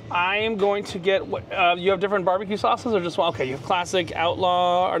 yes. I am going to get, you have different barbecue sauces or just one? Okay, you have classic,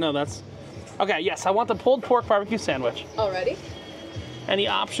 outlaw, or no, that's, okay, yes, I want the pulled pork barbecue sandwich. Alrighty. Any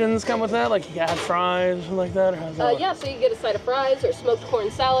options come with that? Like you add fries or something like that? Or how's that yeah, so you get a side of fries or smoked corn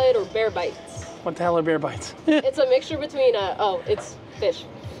salad or bear bites. What the hell are bear bites? It's a mixture between, it's fish.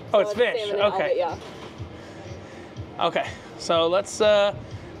 Oh, it's fish, okay. Yeah. Okay, so let's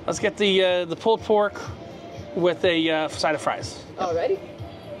get the pulled pork with a side of fries. Alrighty.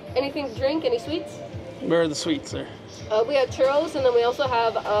 Anything to drink? Any sweets? Where are the sweets there? We have churros, and then we also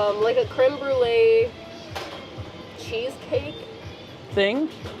have like a creme brulee cheesecake. Thing?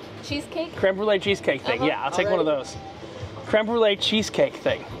 Cheesecake? Creme brulee cheesecake thing. Yeah, I'll take one of those. Creme brulee cheesecake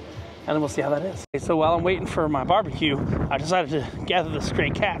thing. And then we'll see how that is. Okay, so while I'm waiting for my barbecue, I decided to gather the stray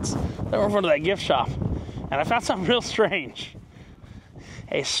cats that were in front of that gift shop. And I found something real strange.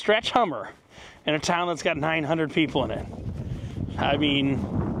 A stretch Hummer in a town that's got 900 people in it. I mean,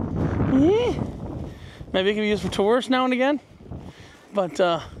 maybe it can be used for tours now and again. But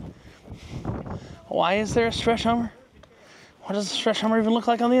why is there a stretch Hummer? What does the stretch Hummer even look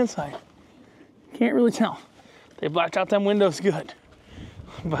like on the inside? Can't really tell. They blacked out them windows good.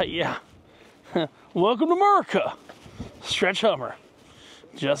 But yeah, welcome to America, stretch Hummer.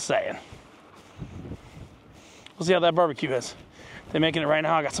 Just saying. We'll see how that barbecue is. They're making it right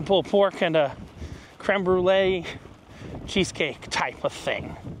now. I got some pulled pork and a creme brulee cheesecake type of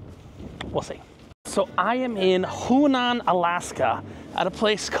thing. We'll see. So I am in Hoonah, Alaska at a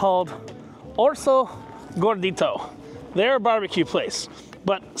place called Oso Gordito. They're a barbecue place.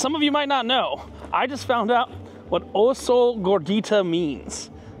 But some of you might not know, I just found out what Oso Gordita means.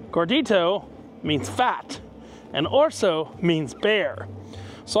 Gordito means fat, and Orso means bear.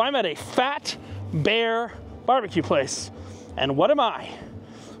 So I'm at a fat bear barbecue place. And what am I?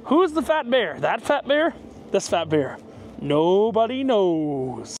 Who's the fat bear? That fat bear? This fat bear? Nobody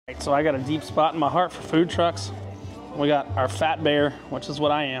knows. Right, so I got a deep spot in my heart for food trucks. We got our fat bear, which is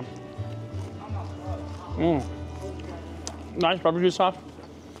what I am. Nice barbecue sauce.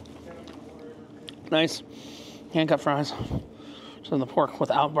 Nice hand-cut fries. So the pork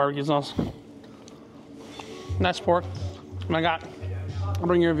without barbecue sauce. Nice pork. And I'll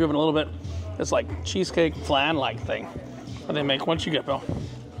bring you a review of it in a little bit. It's like cheesecake flan-like thing that they make once you get Bill.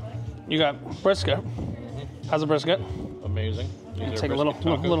 You got brisket. How's the brisket? Amazing. Take a little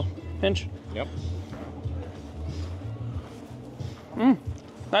pinch. Yep.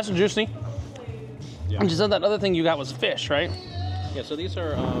 Nice and juicy. Yeah. And you said that other thing you got was fish, right? Yeah, so these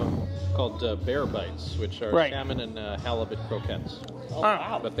are called bear bites, which are salmon and halibut croquettes. Oh,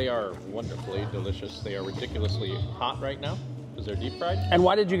 wow. But they are wonderfully delicious. They are ridiculously hot right now because they're deep fried. And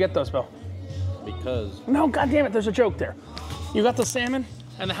why did you get those, Bill? Because... No, goddammit, there's a joke there. You got the salmon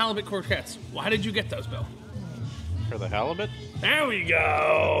and the halibut croquettes. Why did you get those, Bill? For the halibut? There we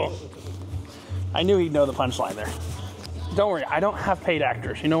go. I knew he'd know the punchline there. Don't worry, I don't have paid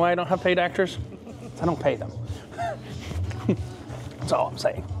actors. You know why I don't have paid actors? I don't pay them. That's all I'm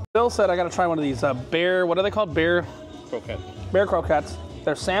saying. Bill said I got to try one of these bear, what are they called? Bear croquettes. Bear croquettes.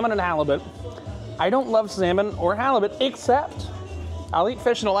 They're salmon and halibut. I don't love salmon or halibut, except I'll eat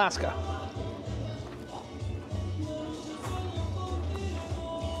fish in Alaska.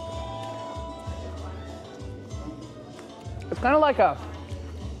 It's kind of like a,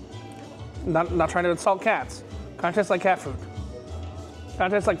 not trying to insult cats, kind of tastes like cat food. Kind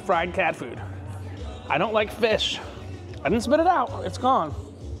of tastes like fried cat food. I don't like fish. I didn't spit it out, it's gone.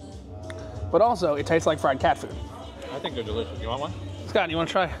 But also, it tastes like fried cat food. I think they're delicious. You want one? Scott, you want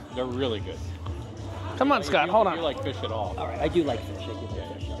to try? They're really good. Come on, Scott, hold on. You like fish at all? All right, I do like fish.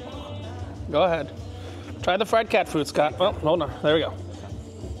 Go ahead. Try the fried cat food, Scott. Well, hold on. There we go.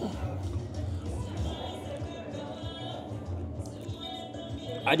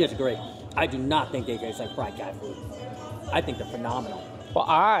 I disagree. I do not think they taste like fried cat food. I think they're phenomenal. Well,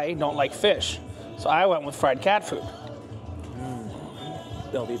 I don't like fish, so I went with fried cat food.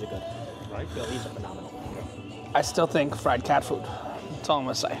 Bill, these are good. Right? Bill, these are phenomenal. I still think fried cat food. That's all I'm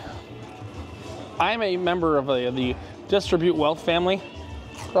gonna say. I'm a member of the Distribute Wealth family,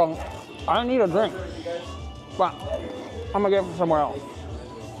 so I need a drink, but I'm gonna get it from somewhere else.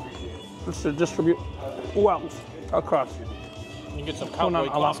 Just to distribute wealth across. You can get some Hoonah,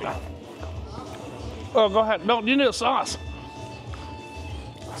 cowboy Alaska. coffee. Oh, go ahead. No, you need a sauce.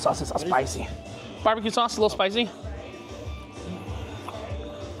 Sauce is spicy. Barbecue sauce, a little spicy.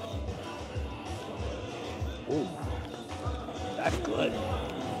 Ooh, that's good.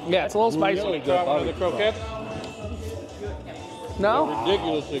 Yeah, it's a little spicy. Really good. One of the croquettes? No?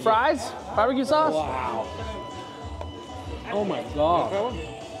 Ridiculously good. Fries? Barbecue sauce? Wow. Oh my God.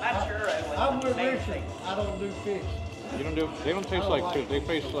 I'm with Richard. I don't do fish. You don't do. They don't taste like fish. They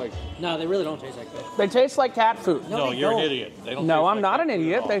taste like. No, they really don't taste like fish. They taste like cat food. No, they you're an don't. idiot. They don't. No, taste I'm like not cat an food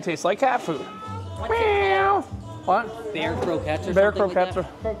idiot. at all. They taste like cat food. Meow. What? Bear croquettes or Bear something croquettes like are.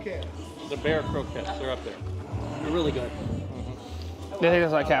 Croquette. The bear croquettes. They're up there. that? They're really good. They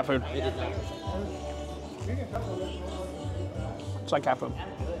taste like cat food. They did not. It's like cat food.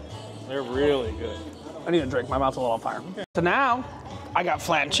 They're really good. I need a drink. My mouth's a little on fire. So now, I got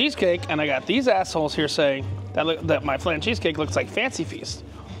flattened cheesecake, and I got these assholes here saying that my flattened cheesecake looks like Fancy Feast.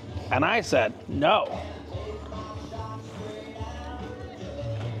 And I said, no.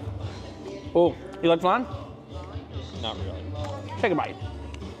 Oh, you like flan? Not really. Take a bite.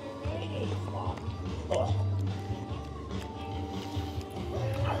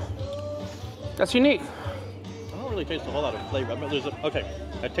 That's unique. I don't really taste a whole lot of flavor. I mean,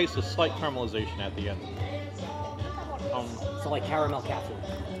 I taste a slight caramelization at the end. So like caramel cat food.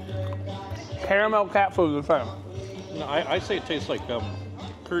 Caramel cat food is the same. No, I say it tastes like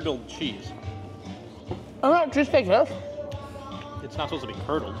curdled cheese. Oh, no, cheesecake is. It's not supposed to be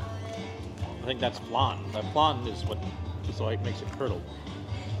curdled. I think that's flan. Flan is what makes it curdled.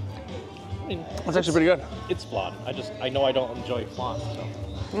 I mean, That's actually pretty good. it's flan. I know I don't enjoy flan.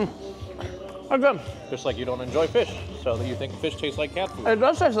 So. Oh, good. Just like you don't enjoy fish, so that you think fish tastes like cat food. It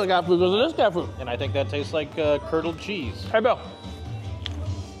does taste like cat food because it is cat food. And I think that tastes like curdled cheese. Hey, Bill.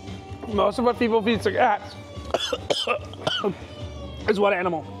 Most of what people feed to cats is what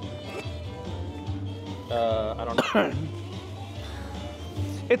animal? I don't know.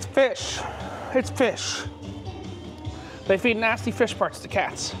 It's fish. It's fish. They feed nasty fish parts to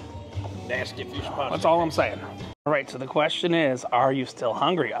cats. Nasty fish parts. That's all I'm saying. All right, so the question is, are you still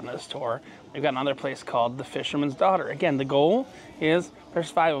hungry on this tour? We've got another place called The Fisherman's Daughter. Again, the goal is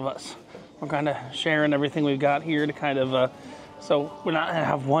there's 5 of us. We're kind of sharing everything we've got here to kind of, so we're not gonna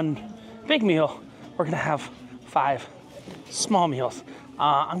have one big meal. We're gonna have 5 small meals.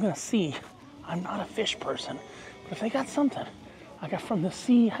 I'm gonna see. I'm not a fish person, but if they got something, I got from the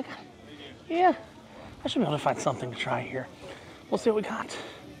sea, I should be able to find something to try here. We'll see what we got,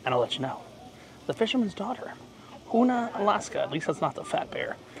 and I'll let you know. The Fisherman's Daughter, Hoonah, Alaska. At least that's not the fat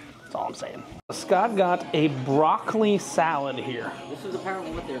bear. That's all I'm saying. Scott got a broccoli salad here. This is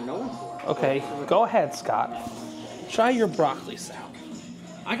apparently what they're known for. Okay, go ahead, Scott. Try your broccoli salad.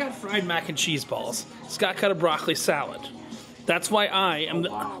 I got fried mac and cheese balls. Scott got a broccoli salad. That's why I am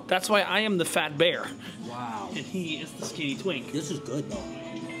the fat bear. Wow. And he is the skinny twink. This is good though.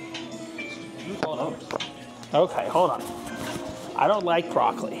 Hold on. Okay, hold on. I don't like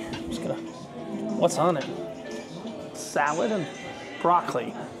broccoli. I'm just gonna. What's on it? Salad and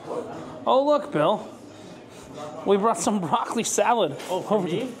broccoli. Oh look, Bill. We brought some broccoli salad. Oh, for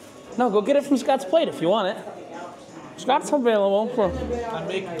me? No, go get it from Scott's plate if you want it. Scott's available for. I'm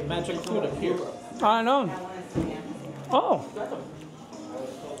making magic food up here. I know. Oh.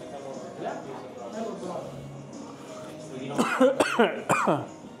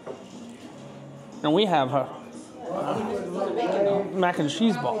 And we have mac and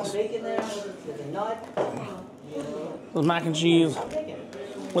cheese balls. With mac and cheese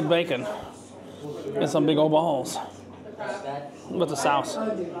with bacon and some big old balls with the sauce.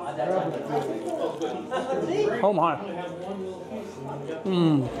 Oh my.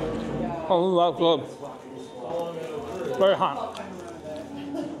 Oh, that's good. Very hot.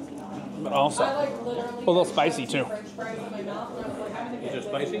 But also a little spicy too. Is it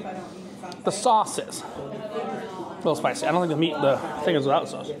spicy? The sauce is a little spicy. I don't think the thing is without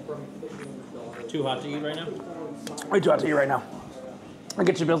sauce. Too hot to eat right now? Way too hot to eat right now. I'll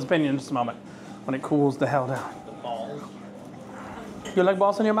get you Bill's opinion in just a moment when it cools the hell down. The balls. You like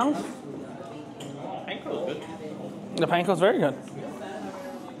balls in your mouth? Panko's good. The panko's very good.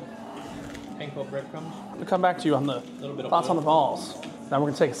 Panko breadcrumbs. I'll come back to you on the Little bit of thoughts on the balls. Now we're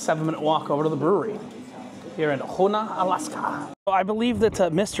gonna take a 7-minute walk over to the brewery here in Hoonah, Alaska. So I believe that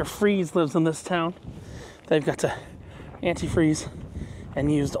Mr. Freeze lives in this town. They've got antifreeze and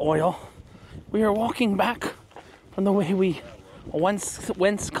used oil. We are walking back from the way we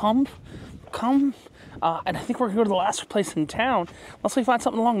whence come. And I think we're gonna go to the last place in town unless we find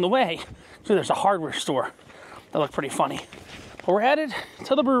something along the way. So there's a hardware store that looked pretty funny. But we're headed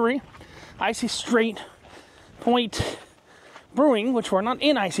to the brewery, Icy Straight Point Brewing, which we're not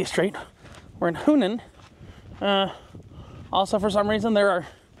in Icy Strait. We're in Hoonah. Also, for some reason, there are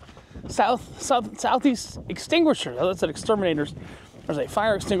southeast extinguishers. That's at exterminators. There's a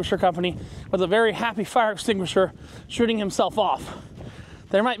fire extinguisher company with a very happy fire extinguisher shooting himself off.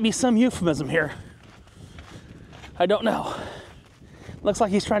 There might be some euphemism here. I don't know. Looks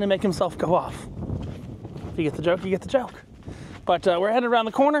like he's trying to make himself go off. If you get the joke, you get the joke. But we're headed around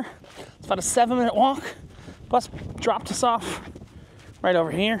the corner. It's about a 7-minute walk. Bus dropped us off right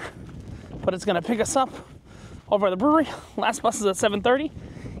over here. But it's gonna pick us up over by the brewery. Last bus is at 7:30.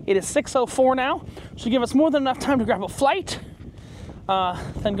 It is 6:04 now. Should give us more than enough time to grab a flight.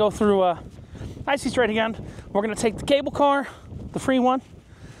 Then go through Icy Strait again. We're gonna take the cable car, the free one,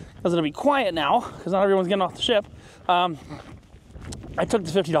 because it'll be quiet now, because not everyone's getting off the ship. I took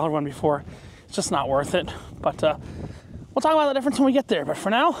the $50 one before. It's just not worth it. But we'll talk about the difference when we get there. But for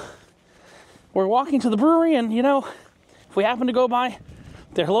now, we're walking to the brewery, and you know, if we happen to go by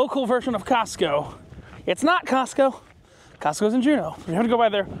their local version of Costco, it's not Costco. Costco's in Juneau. If we have to go by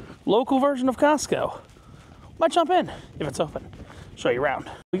their local version of Costco, might jump in if it's open. Show you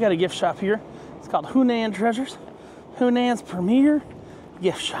around. We got a gift shop here. It's called Hoonah Treasures. Hoonah's premier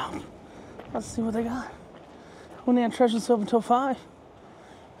gift shop. Let's see what they got. Hoonah Treasures open until 5.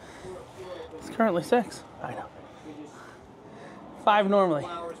 It's currently 6. I know. 5 normally.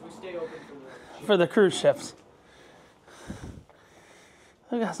 For the cruise ships.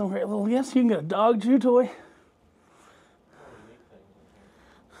 We got some great little gifts. You can get a dog chew toy.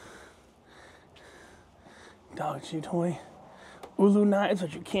 Dog chew toy. Ulu knives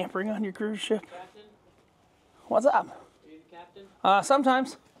that you can't bring on your cruise ship. Captain? What's up? Are you the captain?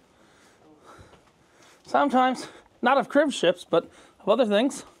 Sometimes. Sometimes. Not of cruise ships, but of other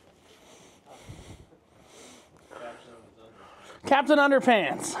things. Captain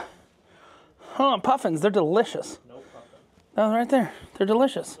Underpants. Oh, puffins. They're delicious. No puffin. Oh, right there. They're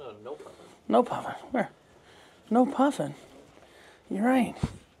delicious. No puffin. No puffin. Where? No puffin. You're right.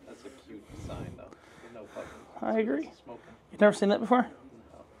 That's a cute sign, though. No puffin. I agree. You've never seen that before?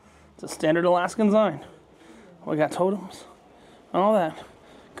 It's a standard Alaskan sign. We got totems. All that.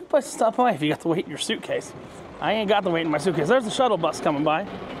 Good place to stop by if you got the weight in your suitcase. I ain't got the weight in my suitcase. There's a shuttle bus coming by,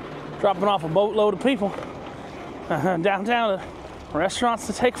 dropping off a boatload of people downtown to restaurants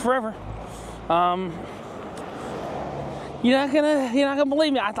to take forever. You're not gonna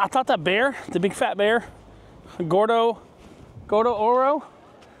believe me. I thought that bear, the big fat bear, Gordo Oro,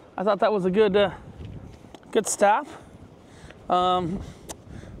 I thought that was a good stop.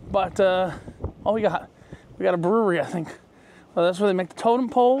 But we got a brewery, I think. Well, that's where they make the totem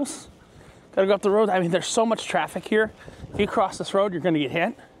poles. Gotta go up the road. I mean, there's so much traffic here. If you cross this road, you're gonna get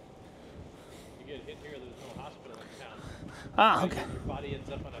hit. You get hit here, there's no hospital in town. Ah, okay. Your body ends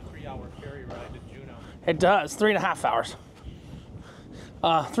up on a 3-hour ferry ride to Juneau. It does. 3.5 hours.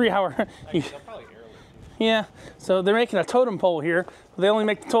 3 hour. They'll probably airlift you. Yeah. So they're making a totem pole here. But they only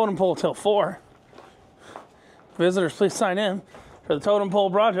make the totem pole till 4. Visitors, please sign in for the totem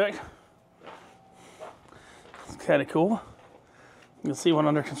pole project. It's kind of cool. You can see one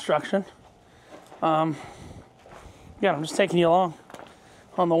under construction. Yeah, I'm just taking you along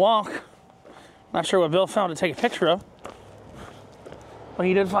on the walk. Not sure what Bill found to take a picture of, but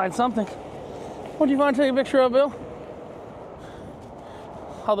he did find something. What did you find to take a picture of, Bill?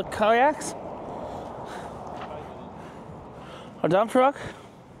 All the kayaks? A dump truck?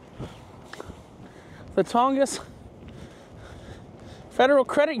 The Tongass Federal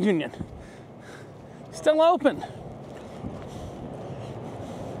Credit Union. Still open.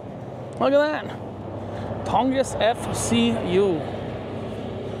 Look at that. Tongass FCU.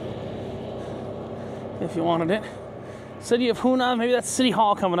 If you wanted it. City of Hoonah, maybe that's City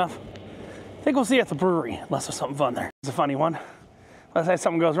Hall coming up. I think we'll see you at the brewery, unless there's something fun there. It's a funny one. Let's say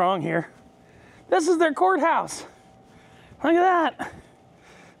something goes wrong here. This is their courthouse. Look at that.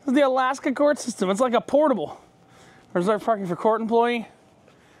 This is the Alaska court system. It's like a portable reserved parking for court employee.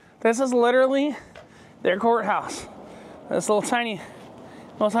 This is literally their courthouse. This little tiny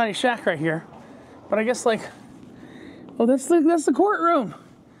shack right here. But I guess like, oh, that's the courtroom.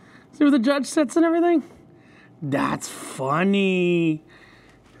 See where the judge sits and everything? That's funny.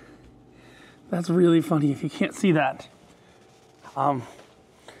 That's really funny if you can't see that.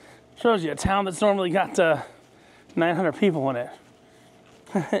 Shows you a town that's normally got 900 people in it.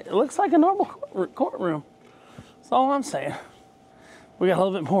 It looks like a normal courtroom. That's all I'm saying. We got a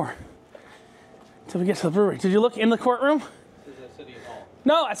little bit more till we get to the brewery. Did you look in the courtroom? This is City Hall.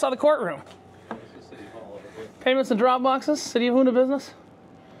 No, I saw the courtroom. This is City Hall over here. Payments and drop boxes, City of Hoonah business.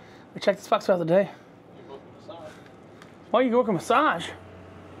 We checked this box throughout the day. You book a massage. Why you book a massage?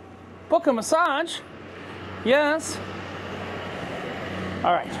 Book a massage? Yes.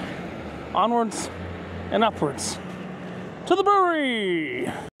 All right. Onwards and upwards to the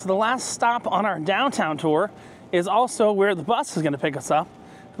brewery. So the last stop on our downtown tour is also where the bus is going to pick us up.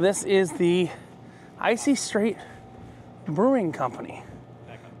 This is the Icy Strait Brewing Company.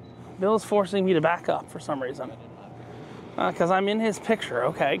 Bill's forcing me to back up for some reason. Because I'm in his picture.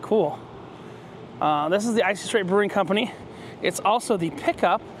 Okay, cool. This is the Icy Strait Brewing Company. It's also the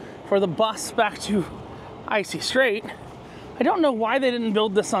pickup for the bus back to Icy Strait. I don't know why they didn't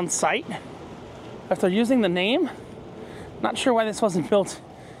build this on site. If they're using the name, not sure why this wasn't built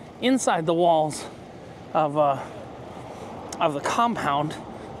inside the walls of the compound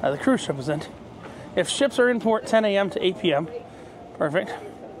the cruise ship is in. If ships are in port 10 a.m. to 8 p.m., perfect.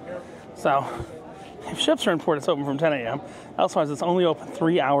 So, if ships are in port, it's open from 10 a.m. Otherwise, it's only open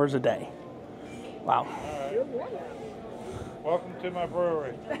 3 hours a day. Wow. Welcome to my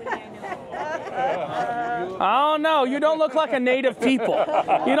brewery. Oh no, you don't look like a native people.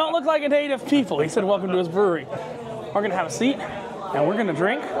 You don't look like a native people. He said, welcome to his brewery. We're gonna have a seat and we're gonna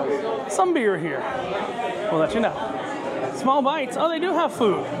drink some beer here. We'll let you know. Small bites. Oh, they do have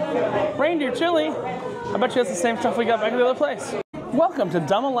food. Reindeer chili. I bet you that's the same stuff we got back at the other place. Welcome to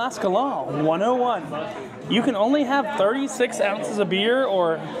Dumb Alaska Law 101. You can only have 36 ounces of beer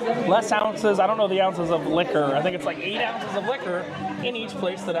or less ounces. I don't know the ounces of liquor. I think it's like 8 ounces of liquor in each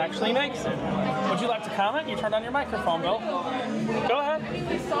place that actually makes it. Would you like to comment? You turned on your microphone, Bill. Go ahead.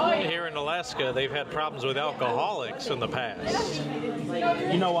 Here in Alaska, they've had problems with alcoholics in the past.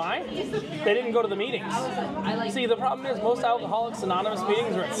 You know why? They didn't go to the meetings. See, the problem is most Alcoholics Anonymous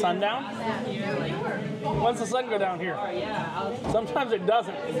meetings are at sundown. When's the sun go down here? Sometimes it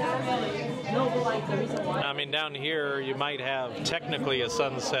doesn't. I mean, down here, you might have technically a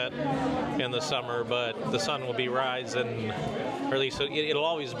sunset in the summer, but the sun will be rising, or at least it'll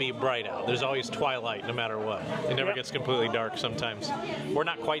always be bright out. There's always twilight, no matter what. It never gets completely dark sometimes. We're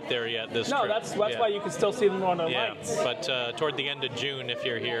not quite there yet this trip. No, that's why you can still see them on the lights. But toward the end of June, if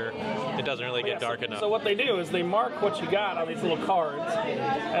you're here, it doesn't really get dark enough. So what they do is they mark what you got on these little cards,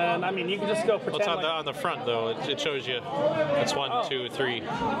 and I mean, you can just go pretend. Well, it's on the front, though. It shows you it's 1, 2, 3.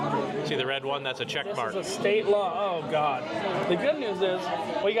 See the red one? That's a check mark. This is a state law. Oh, God. The good news is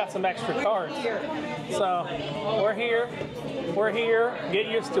we got some extra cards. So we're here. We're here. Get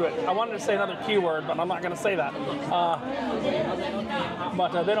used to it. I wanted to say another Q word, but I'm not going to say that.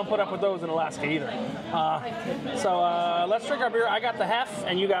 But they don't put up with those in Alaska either. So let's drink our beer. I got the Hef,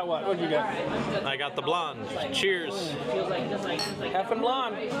 and you got what? What did you get? I got the blonde. Cheers. Hef and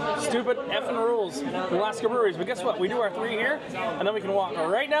blonde. Stupid effing rules in Alaska breweries. But guess what? We do our 3 here, and then we can walk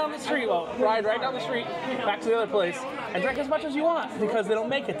right down the street. Well, ride right down the street back to the other place and drink as much as you want because they don't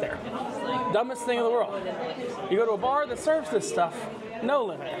make it there. Dumbest thing in the world. You go to a bar that serves this stuff, no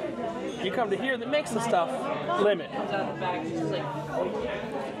limit. You come to here that makes the stuff, limit.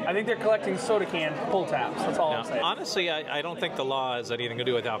 I think they're collecting soda can pull tabs. That's all I'm saying. Honestly, I don't think the law has anything to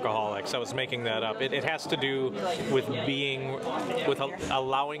do with alcoholics. I was making that up. It has to do with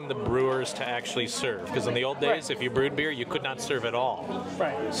allowing the brewers to actually serve. Because in the old days, if you brewed beer, you could not serve at all.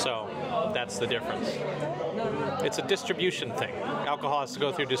 Right. So that's the difference. It's a distribution thing. Alcohol has to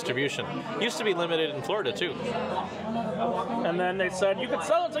go through distribution. It used to be limited in Florida too. And then they said you could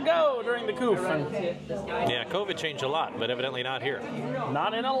sell it to go during the coof. Yeah, COVID changed a lot, but evidently not here.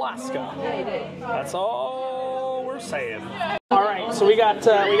 Not in Alaska. That's all we're saying. All right, so we got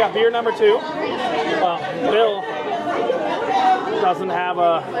beer number 2. Well, Bill doesn't have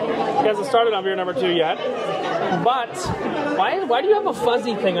he hasn't started on beer number 2 yet. But why do you have a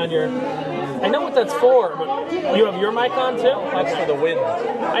fuzzy thing on your? I know what that's for, but you have your mic on too? That's for the wind.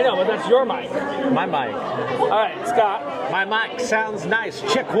 I know, but that's your mic. My mic. All right, Scott. My mic sounds nice.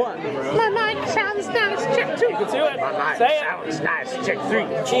 Check 1. My mic sounds nice. Check 2. You can do it. My mic Say sounds nice. Check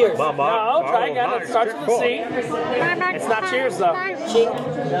 3. Cheers. My mic. No, try again. It starts with a C. It's not cheers though.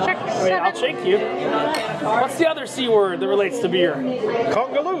 Chink. Check Wait, I'll chink you. What's the other C word that relates to beer?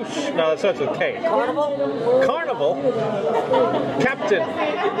 Congaloosh. No, it starts with K. Carnival. Carnival. Captain.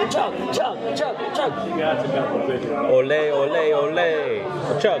 Chug. Chug. chug, chug. Ole, ole,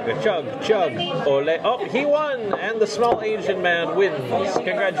 ole. Chug, chug, chug. Ole. Oh, he won, and the small Asian man wins.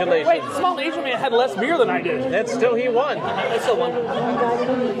 Congratulations. Wait, the small Asian man had less beer than I did. And still he won. I still won.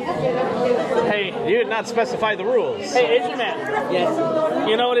 Hey, you did not specify the rules. Hey, Asian man. Yes.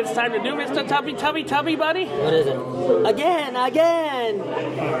 You know what it's time to do, Mr. Tubby, Tubby, Tubby, buddy? What is it? Again, again.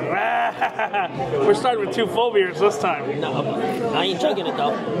 We're starting with 2 full beers this time. No, I ain't chugging it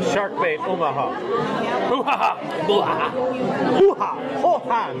though. Shark bait, Omaha. Hoo-ha-ha. Hoo-ha.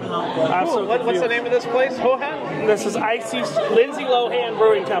 Hohan. What's the name of this place? Hohan? This is Icy Lindsay Lohan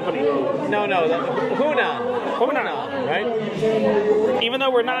Brewing Company. No, Hoonah. Hoonah, right? Even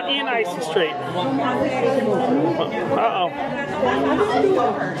though we're not in Icy Strait. Uh-oh.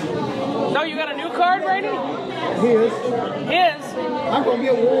 No, you got a new card, Brady? His. His? I'm going to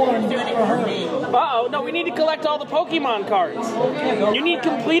get one for her. Uh-oh. No, we need to collect all the Pokemon cards. You need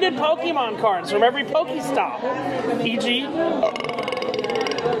completed Pokemon cards from every Pokestop. E.g.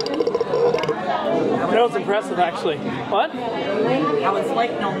 That was impressive, actually. What? I was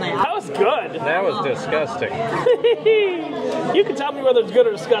waiting on that. That was good. That was disgusting. You can tell me whether it's good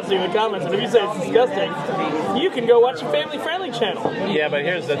or disgusting in the comments, and if you say it's disgusting, you can go watch a family-friendly channel. Yeah, but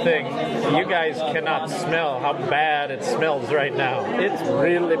here's the thing. You guys cannot smell how bad it smells right now. It's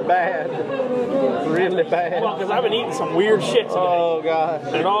really bad. Really bad. Well, because I've been eating some weird shit today. Oh, God.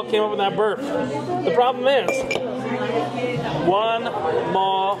 And it all came up in that burp. The problem is, one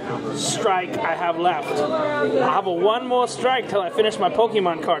more strike I have left. I have one more strike till I finish my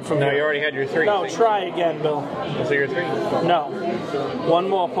Pokemon card from No, here. you already had your 3. No, try again, Bill. So your 3? No. One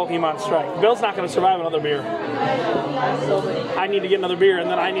more Pokemon strike. Bill's not going to survive another beer. I need to get another beer, and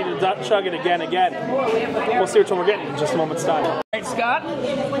then I need to chug it again. We'll see which one we're getting in just a moment's time. All right, Scott,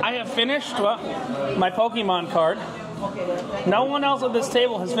 I have finished my Pokemon card. No one else at this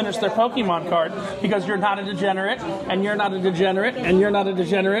table has finished their Pokemon card because you're not a degenerate, and you're not a degenerate, and you're not a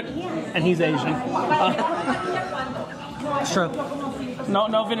degenerate, and he's Asian. It's true.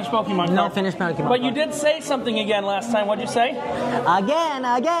 No finished Pokemon card. No finished Pokemon But you did say something again last time. What'd you say? Again.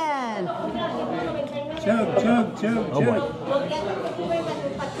 Chug, chug, chug, Oh, boy.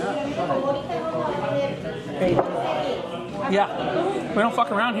 Yeah. We don't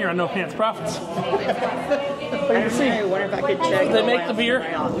fuck around here on No Pants Profits. I wonder if I could check. They make the beer.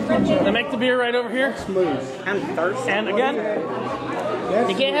 They make the beer right over here. I'm thirsty. And again,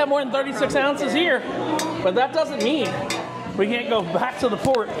 you can't have more than 36 ounces here. But that doesn't mean we can't go back to the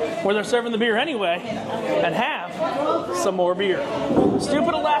port where they're serving the beer anyway and have some more beer.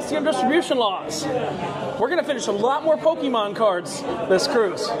 Stupid Alaskan distribution laws. We're going to finish a lot more Pokemon cards this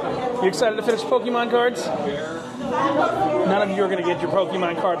cruise. You excited to finish Pokemon cards? None of you are going to get your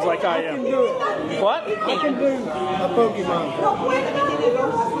Pokemon cards like I am. What? I can do a Pokemon.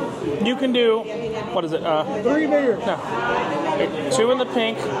 You can do, what is it? 3 beers. No. 2 in the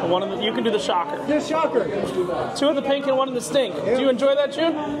pink, 1 in the, you can do the shocker. Just shocker. 2 in the pink and 1 in the stink. Do you enjoy that,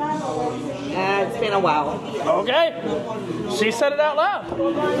 June? It's been a while. Okay. She said it out loud.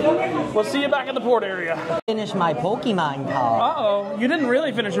 We'll see you back at the port area. Finish my Pokemon card. Uh-oh. You didn't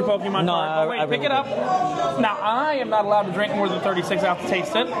really finish your Pokemon card. Oh, wait, pick it up. Now, I am not allowed to drink more than 36 ounces,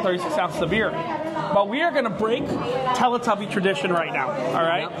 taste it, 36 ounces of beer. But we are going to break Teletubby tradition right now, all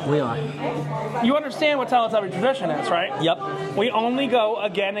right? Yep, we are. You understand what Teletubby tradition is, right? Yep. We only go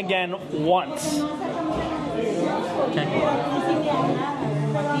again once. Okay.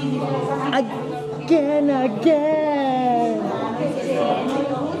 Again.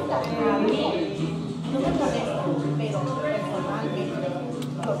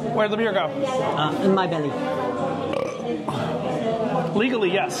 Where'd the beer go? In my belly.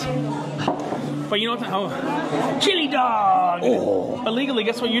 Legally, yes. But you know what? Oh, chili dog! Oh. Illegally,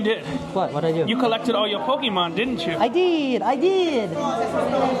 guess what you did? What? What did I do? You collected all your Pokemon, didn't you? I did.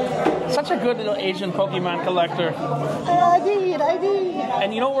 Such a good little Asian Pokemon collector. I did.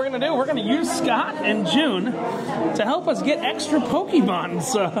 And you know what we're going to do? We're going to use Scott and June to help us get extra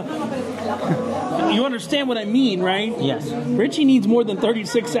Pokemons. You understand what I mean, right? Yes. Richie needs more than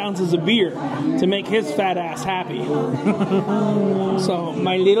 36 ounces of beer to make his fat ass happy. So,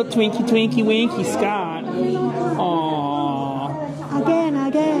 my little Twinkie Winky Scott. Aww.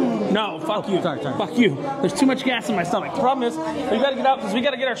 Again. No, fuck you. Sorry. Fuck you. There's too much gas in my stomach. The problem is, we gotta get out because we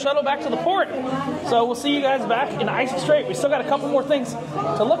gotta get our shuttle back to the port. So we'll see you guys back in Icy Strait. We still got a couple more things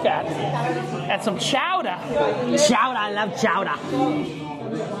to look at. And some chowder. Chowder. I love chowder.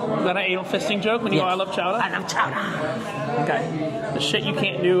 Is that an anal fisting joke when you go, I love chowder? I love chowder. Okay. The shit you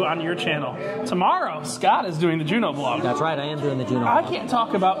can't do on your channel. Tomorrow, Scott is doing the Juno vlog. That's right, I am doing the Juno I vlog. can't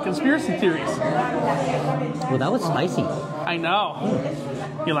talk about conspiracy theories. Well, that was spicy. I know.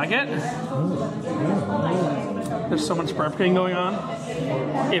 You like it? There's so much burping going on.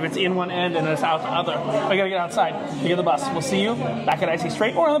 If it's in one end and it's out the other. We gotta get outside. You get the bus. We'll see you back at Icy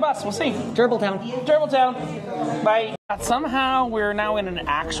Strait or on the bus. We'll see. Gerbiltown. Gerbiltown. Bye. Somehow we're now in an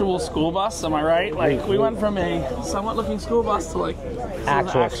actual school bus. Am I right? Like we went from a somewhat looking school bus to like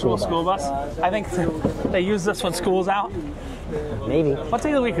actual school bus. I think they use this when school's out. Maybe. What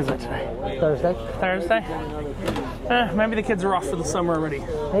day of the week is it today? Thursday. Thursday? Maybe the kids are off for the summer already.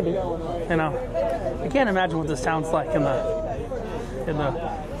 Maybe. You know, I can't imagine what this town's like in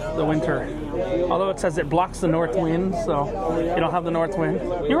the winter. Although it says it blocks the north wind, so you don't have the north wind.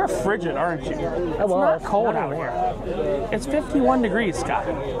 You are frigid, aren't you? It's not cold out here. It's 51 degrees, Scott.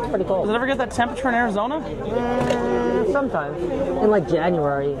 It's pretty cold. Does it ever get that temperature in Arizona? Sometimes. In like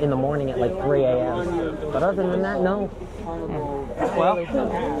January in the morning at like 3 a.m. But other than that, no. Well,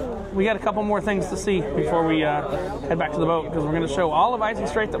 we got a couple more things to see before we head back to the boat, because we're going to show all of Icy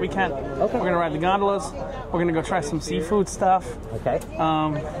Strait that we can. Okay. We're going to ride the gondolas. We're going to go try some seafood stuff. Okay.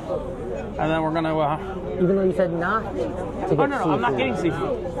 And then we're going to... Even though you said not to get no, I'm not getting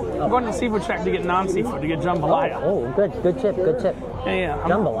seafood. I'm going to the seafood shack to get non-seafood, to get jambalaya. Oh, good tip, good tip. Yeah.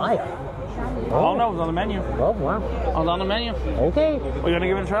 Jambalaya? Oh, no, it was on the menu. Oh, wow. It was on the menu. Okay. We're going to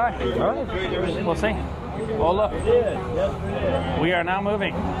give it a try. All right. We'll see. Oh, look. We are now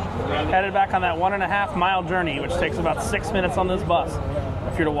moving. Headed back on that 1.5 mile journey, which takes about 6 minutes on this bus.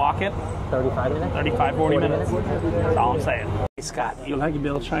 If you're to walk it, 35 minutes? 35, 40 minutes. That's all I'm saying. Hey, Scott, you like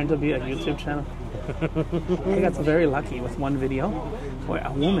Bill trying to be a YouTube channel? I got very lucky with one video where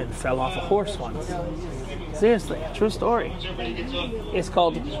a woman fell off a horse once. Seriously, true story. It's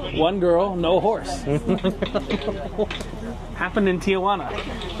called One Girl, No Horse. Happened in Tijuana.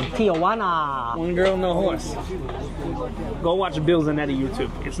 Tijuana. One Girl, No Horse. Go watch Bill Zanetti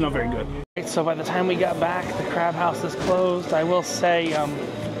YouTube. It's not very good. So by the time we got back, the crab house is closed. I will say,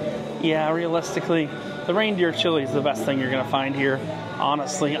 yeah, realistically, the reindeer chili is the best thing you're going to find here.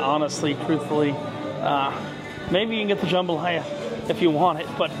 Honestly, truthfully. Maybe you can get the jambalaya if you want it,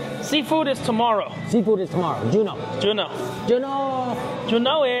 but seafood is tomorrow. Seafood is tomorrow. Juno. You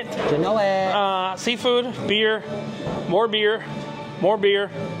know it. Seafood, beer, more beer, more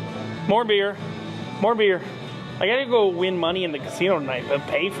beer, more beer, more beer. I gotta go win money in the casino tonight, but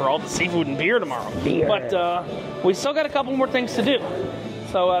pay for all the seafood and beer tomorrow. But we still got a couple more things to do.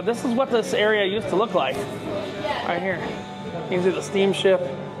 So this is what this area used to look like. Right here. You can see the steamship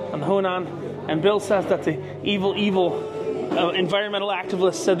and the Hoonah. And Bill says that the evil environmental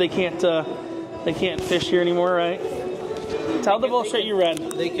activists said they can't fish here anymore, right? Tell the bullshit you read.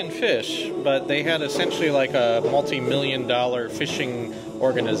 They can fish, but they had essentially like a multi-million-dollar fishing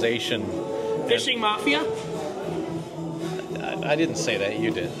organization. Fishing mafia? I didn't say that,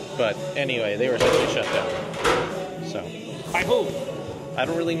 you did. But anyway, they were essentially shut down. So. By who? I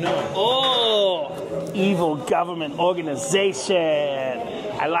don't really know. Oh, evil government organization.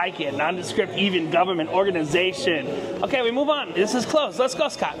 I like it. Nondescript, even government organization. Okay, we move on. This is closed. Let's go,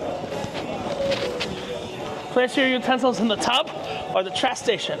 Scott. Place your utensils in the tub or the trash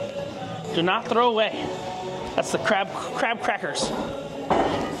station. Do not throw away. That's the crab crackers.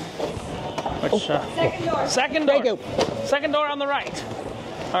 Which, second door. Thank you. Second door on the right.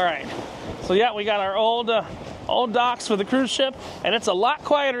 All right. So yeah, we got our old docks for the cruise ship, and it's a lot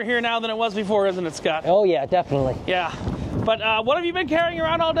quieter here now than it was before, isn't it, Scott? Oh yeah, definitely. Yeah. But what have you been carrying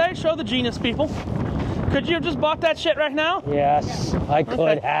around all day? Show the genius people. Could you have just bought that shit right now? Yes, I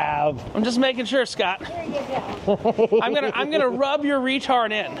could have. I'm just making sure, Scott. I'm gonna rub your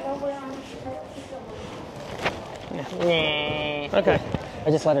retard in. Yeah. Okay. I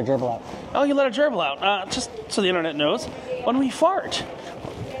just let a gerbil out. Oh, you let a gerbil out. Just so the internet knows, when we fart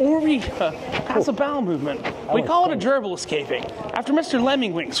or we pass a bowel movement, we call it a gerbil escaping, after Mr.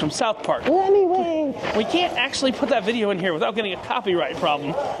 Lemmingwings from South Park. Lemmingwings! We can't actually put that video in here without getting a copyright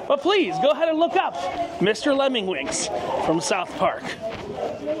problem, but please go ahead and look up Mr. Lemmingwings from South Park.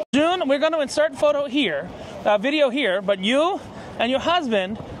 June, we're going to insert video here, but you and your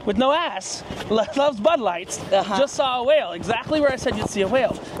husband with no ass loves Bud Lights just saw a whale, exactly where I said you'd see a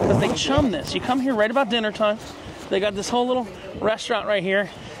whale, because they chum this. You come here right about dinner time. They got this whole little restaurant right here,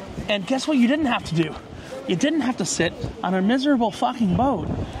 and guess what you didn't have to do? You didn't have to sit on a miserable fucking boat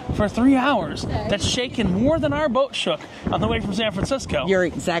for 3 hours that's shaken more than our boat shook on the way from San Francisco. You're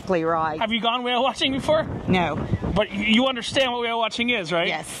exactly right. Have you gone whale watching before? No. But you understand what whale watching is, right?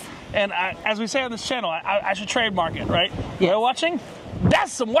 Yes. And as we say on this channel, I should trademark it, right? Yes. Whale watching?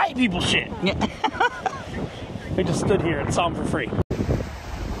 That's some white people shit. Yeah. We just stood here and saw them for free.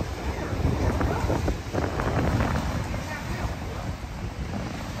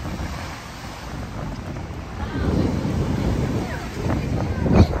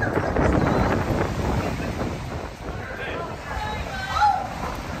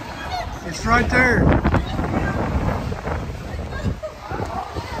 It's right there.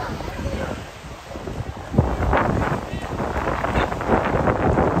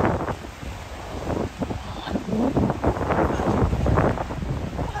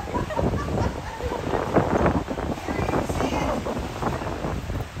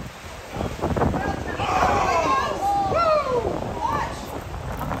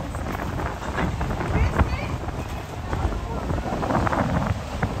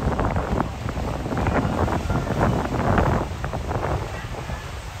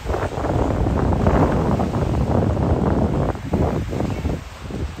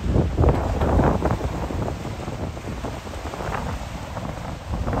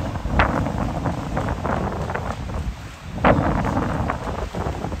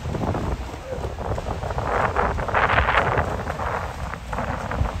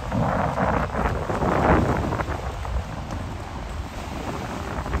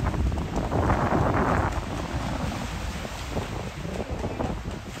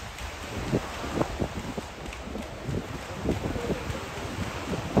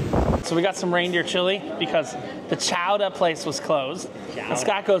 So we got some reindeer chili because the chowder place was closed. And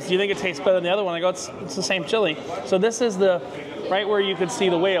Scott goes, do you think it tastes better than the other one? I go, it's the same chili. So this is the, right where you could see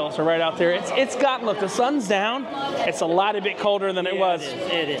the whales are right out there. It's got, look, the sun's down. It's a lot a bit colder than it was.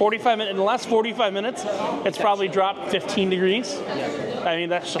 It is. 45 minutes, in the last 45 minutes, it's probably dropped 15 degrees. Yeah. I mean,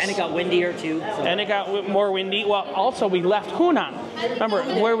 that's just... And it got windier too. So. And it got more windy. Well, also we left Hoonah. Remember,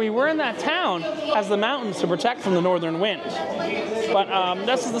 where we were in that town has the mountains to protect from the northern wind. But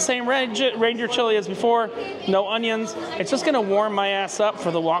this is the same reindeer chili as before. No onions. It's just going to warm my ass up for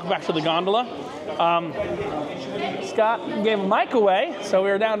the walk back to the gondola. Scott gave a mic away, so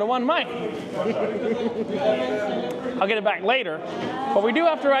we were down to one mic. I'll get it back later. But we do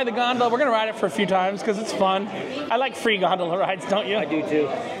have to ride the gondola. We're going to ride it for a few times because it's fun. I like free gondola rides, don't you? I do too.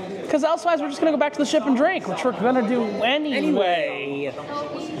 Because otherwise we're just going to go back to the ship and drink, which we're going to do anyway.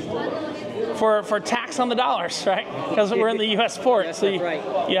 For tax on the dollars, right? Because we're in the U.S. port, yes, so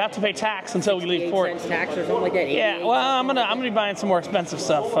you have to pay tax until we leave port. Tax or something like that. Yeah, well, I'm gonna be buying some more expensive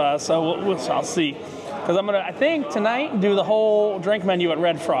stuff, so I'll see. Because I think tonight do the whole drink menu at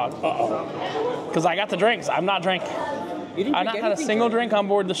Red Frog. Because I got the drinks. I'm not drinking. I've not had a single drink on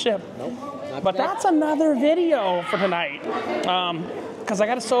board the ship. Nope. But that's another video for tonight. Because I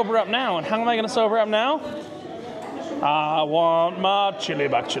got to sober up now, and how am I going to sober up now? I want my chili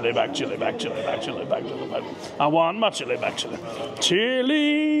back, chili back, chili back, chili back, chili back, chili back. I want my chili back, chili.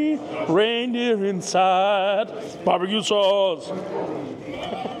 Chili, reindeer inside, barbecue sauce.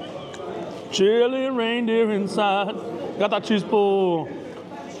 Chili, reindeer inside. Got that cheese pool.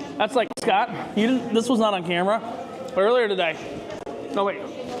 That's like Scott. This was not on camera, but earlier today. No wait,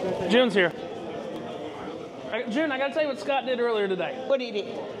 June's here. June, I gotta tell you what Scott did earlier today. What did he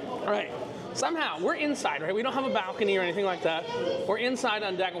do? All right. Somehow, we're inside, right? We don't have a balcony or anything like that. We're inside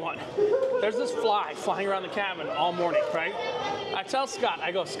on deck one. There's this fly flying around the cabin all morning, right? I tell Scott,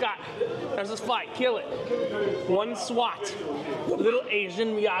 I go, Scott, there's this fly, kill it. One swat. Little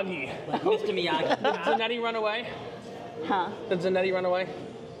Asian Miyagi. Mr. Miyagi. Did Zanetti run away? Huh? Did Zanetti run away?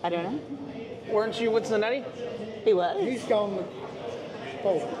 I don't know. Weren't you with Zanetti? He was. He's gone.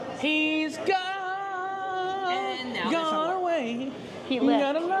 He's gone away. He left.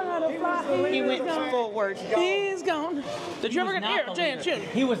 Gotta learn how to fly. He went forward. He's gone. Did you ever get here, June?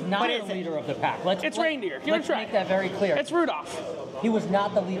 He was not the leader of the pack. It's reindeer. Give it a try. Let's make that very clear. It's Rudolph. He was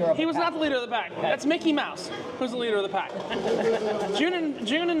not the leader of the pack. He was not the leader of the pack. Okay. That's Mickey Mouse, who's the leader of the pack. June and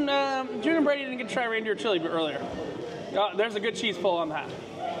Brady didn't get to try reindeer chili earlier. There's a good cheese pull on that.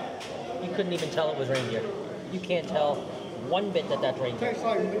 You couldn't even tell it was reindeer. You can't tell one bit that's reindeer. Tastes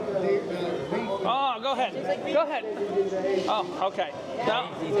like Oh, go ahead. Go ahead. Oh, okay.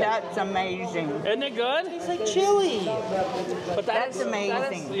 No. That's amazing. Isn't it good? It's like chili. But that's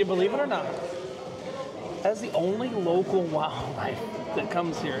amazing. You believe it or not, that's the only local wildlife that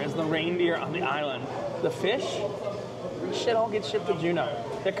comes here is the reindeer on the island. The fish, shit all gets shipped to Juneau.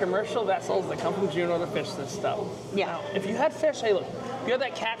 They're commercial vessels that come from Juneau to fish this stuff. Yeah. Now, if you had fish, hey look, if you had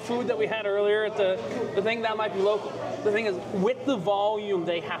that cat food that we had earlier at the thing, that might be local. The thing is, with the volume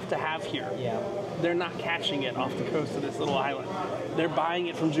they have to have here, they're not catching it off the coast of this little island. They're buying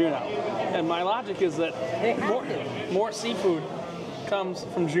it from Juneau. And my logic is that more seafood comes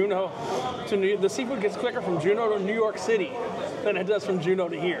from Juneau to the seafood gets quicker from Juneau to New York City than it does from Juneau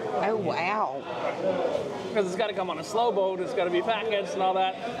to here. Oh, wow. Because it's got to come on a slow boat, it's got to be packaged and all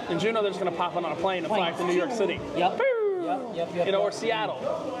that. In Juneau, they're just going to pop it on a plane and fly to New York City. Yep. You know, or Seattle.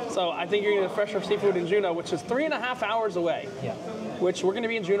 So I think you're going to get fresher seafood in Juneau, which is 3.5 hours away. Yeah. Which we're going to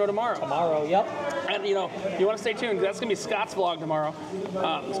be in Juneau tomorrow. Yep. And Scott, you know, you want to stay tuned. That's going to be Scott's vlog tomorrow.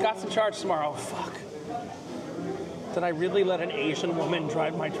 Scott's in charge tomorrow. Fuck. Did I really let an Asian woman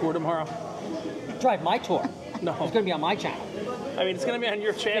drive my tour tomorrow? Drive my tour? No. It's going to be on my channel. I mean, it's going to be on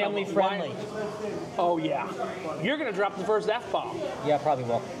your channel. Family friendly. Oh, yeah. You're going to drop the first F-bomb. Yeah, probably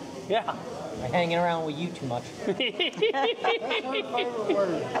will. Yeah. I'm hanging around with you too much. That's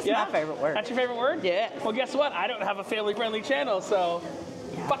my favorite word. That's your favorite word? Yeah. Well, guess what? I don't have a family-friendly channel, so...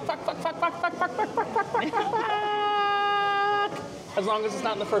 Fuck. As long as it's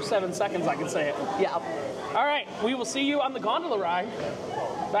not in the first 7 seconds, I can say it. Yeah. All right, we will see you on the gondola ride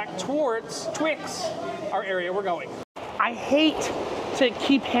back towards Twix, our area we're going. I hate to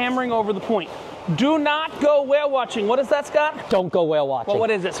keep hammering over the point. Do not go whale watching. What is that, Scott? Don't go whale watching. Well,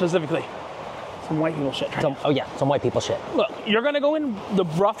 what is it specifically? Some white people shit. Right? Oh yeah, some white people shit. Look, you're gonna go in the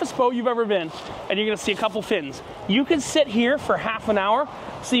roughest boat you've ever been, and you're gonna see a couple fins. You can sit here for half an hour,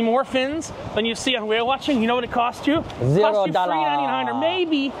 see more fins than you see on whale watching. You know what it costs you? $0. Costs you $3.99 or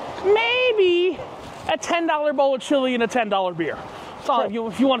maybe a $10 bowl of chili and a $10 beer. That's all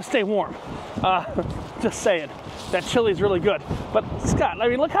if you want to stay warm. Just saying. That chili is really good. But Scott, I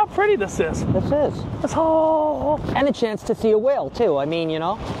mean, look how pretty this is. This is. This whole... And a chance to see a whale too. I mean, you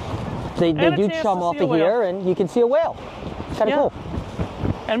know, they do chum off of here and you can see a whale. It's kind of cool.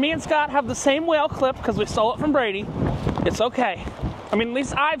 And me and Scott have the same whale clip because we stole it from Brady. It's okay. I mean, at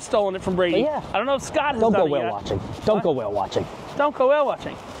least I've stolen it from Brady. Yeah. I don't know if Scott has done it yet. Don't go whale watching. Don't go whale watching. Don't go whale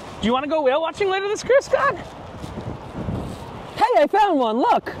watching. Do you want to go whale watching later this cruise, Scott? Hey, I found one.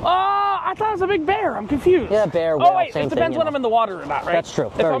 Look. Oh, I thought it was a big bear. I'm confused. Yeah, bear, whale, oh, wait, same it depends thing, when I'm in the water or not, right? That's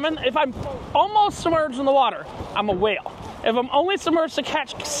true. If I'm almost submerged in the water, I'm a whale. If I'm only submerged to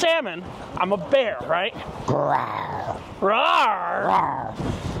catch salmon, I'm a bear, right? Rawr. Rawr. Rawr.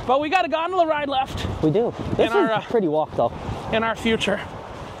 But we got a gondola ride left. We do. This is a pretty walk, though. In our future,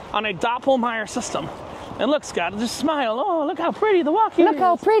 on a Doppelmayr system. And look, Scott, just smile. Oh, look how pretty the walk is. Look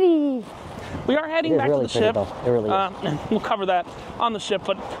how pretty. We are heading back to the ship. It really is. And we'll cover that on the ship.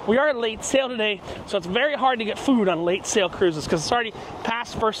 But we are at late sail today, so it's very hard to get food on late sail cruises because it's already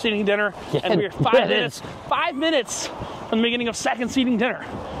past first seating dinner, and we're 5 minutes from the beginning of second seating dinner,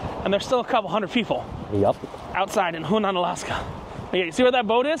 and there's still a couple hundred people. Yep. Outside in Hoonah, Alaska. Yeah, you see where that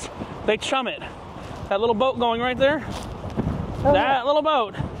boat is? They chum it. That little boat going right there. That little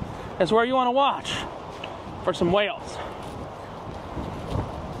boat is where you want to watch for some whales.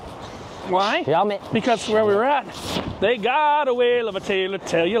 Why? Because where we were at, they got a whale of a tale to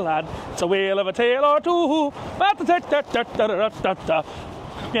tell you, lad. It's a whale of a tale or two.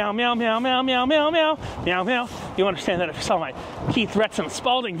 Meow, meow, meow, meow, meow, meow, meow, meow, meow. You understand that if you saw my Keith Retson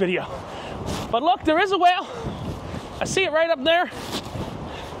Spalding video. But look, there is a whale. I see it right up there.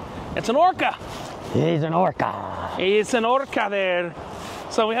 It's an orca. He's an orca. He's an orca there.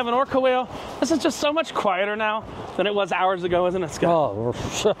 So we have an orca whale. This is just so much quieter now than it was hours ago, isn't it, Scott? Oh,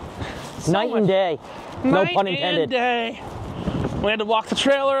 night and day. No pun intended. Night and day. We had to walk the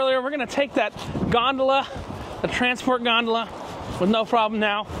trail earlier. We're going to take that gondola, the transport gondola, with no problem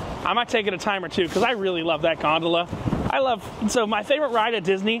now. I might take it a time or two because I really love that gondola. So my favorite ride at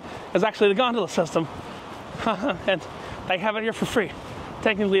Disney is actually the gondola system. And they have it here for free.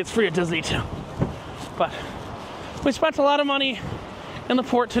 Technically, it's free at Disney too. But we spent a lot of money in the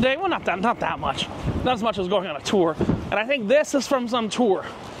port today. Well, not that much. Not as much as going on a tour. And I think this is from some tour.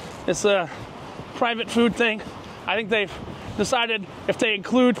 It's a private food thing. I think they've decided if they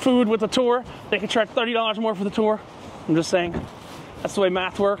include food with the tour, they can charge $30 more for the tour. I'm just saying. That's the way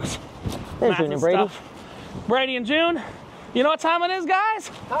math works. There's June and Brady. Stuff. Brady and June. You know what time it is, guys?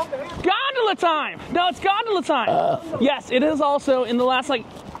 Gondola time. No, it's gondola time. Yes, it is also in the last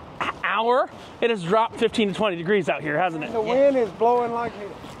hour. It has dropped 15 to 20 degrees out here, hasn't it? The wind is blowing like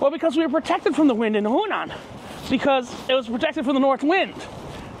this. Well, because we were protected from the wind in Hoonah. Because it was protected from the north wind.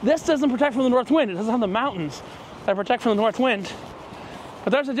 This doesn't protect from the north wind. It doesn't have the mountains that protect from the north wind.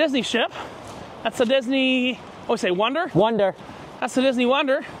 But there's a Disney ship. That's the Disney, Wonder? Wonder. That's the Disney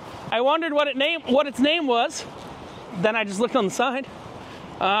Wonder. I wondered what its name was. Then I just looked on the side.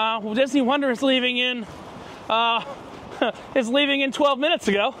 Disney Wonder is leaving in 12 minutes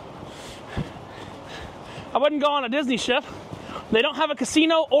ago. I wouldn't go on a Disney ship. They don't have a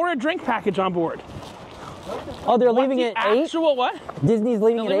casino or a drink package on board. Oh, they're leaving at 8? Actual what? Disney's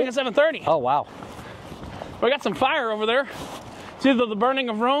leaving at 8? At 7:30. Oh, wow. We got some fire over there. It's either the burning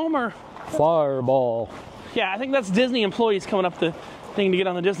of Rome or... Fireball. Yeah, I think that's Disney employees coming up the thing to get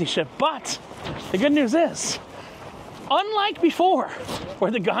on the Disney ship. But the good news is, unlike before,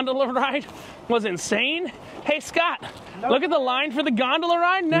 where the gondola ride was insane. Hey, Scott, look at the line for the gondola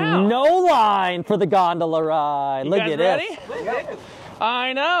ride now. No line for the gondola ride. Look at ready? this.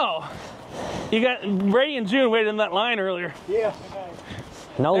 I know. You got Brady and June waited in that line earlier. Yeah.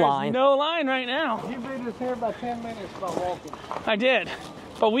 No There's line. no line right now. You beat us here about 10 minutes by walking. I did.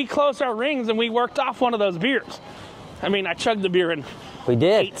 But we closed our rings and we worked off one of those beers. I mean, I chugged the beer in We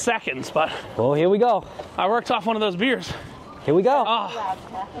did. 8 seconds, but Well, here we go. I worked off one of those beers. Here we go. Oh,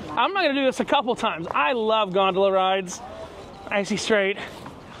 I'm not gonna do this a couple times. I love gondola rides. Icy Strait.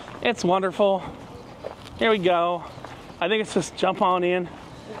 It's wonderful. Here we go. I think it's just jump on in.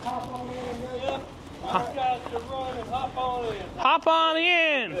 Hop on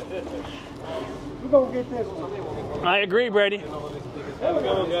in. We're going to get this one. I agree, Brady.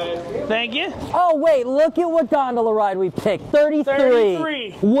 Thank you. Oh, wait, look at what gondola ride we picked. 33.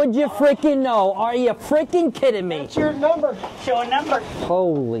 33. Would you freaking know? Are you freaking kidding me? What's your number? Show a number.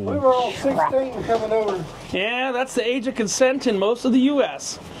 Holy We were all 16 coming over. Yeah, that's the age of consent in most of the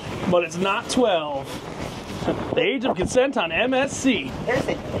U.S., but it's not 12. The age of consent on MSC. There's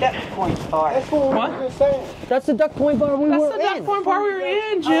a duck point bar. That's what we What? were just saying. That's the duck point bar we were in. That's the duck point bar we were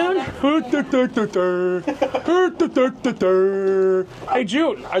in, June. Hey,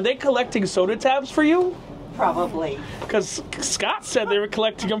 June, are they collecting soda tabs for you? Probably. Because Scott said they were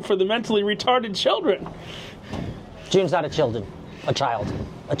collecting them for the mentally retarded children. June's not a children. A child.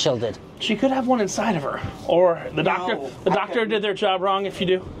 A childed. She could have one inside of her. Or the doctor. No, The I doctor couldn't. did their job wrong if you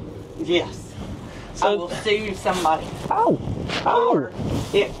do. Yes. I will sue somebody. Oh. Or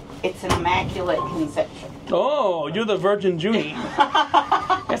it's an immaculate conception. Oh, you're the Virgin Junie.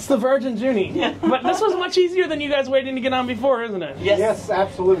 It's the Virgin Junie. But this was much easier than you guys waiting to get on before, isn't it? Yes. Yes,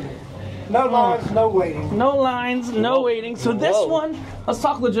 absolutely. No lines, no waiting. No lines, no waiting. So this one, let's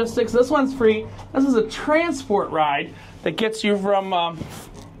talk logistics. This one's free. This is a transport ride that gets you from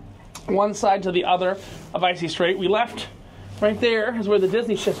one side to the other of Icy Strait. We left right there is where the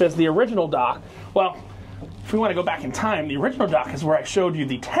Disney ship is, the original dock. Well, if we want to go back in time, the original dock is where I showed you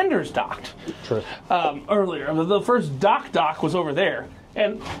the tenders docked. True. Earlier. The first dock was over there.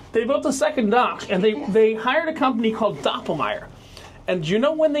 And they built a second dock, and they hired a company called Doppelmayr. And do you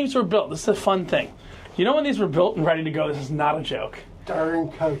know when these were built? This is a fun thing. Do you know when these were built and ready to go? This is not a joke.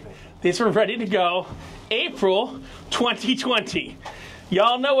 During COVID. These were ready to go April 2020.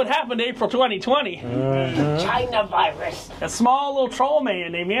 Y'all know what happened April 2020. China virus. A small little troll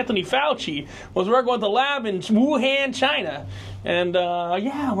man named Anthony Fauci was working with a lab in Wuhan, China. And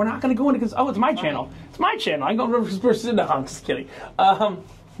yeah, we're not going to go into... Oh, it's my channel. It's my channel. I go to... No, I'm just kidding. I'm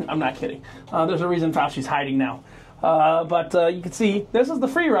not kidding. There's a reason Fauci's hiding now. But you can see, this is the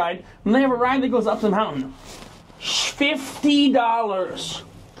free ride. And they have a ride that goes up the mountain. $50.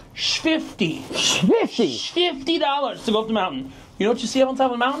 $50 to go up the mountain. You know what you see up on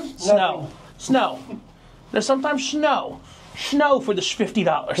top of the mountain? Snow. Snow. There's sometimes snow. Snow for the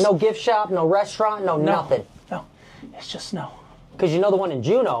 $50. No gift shop, no restaurant, no nothing. No, it's just snow. Because you know the one in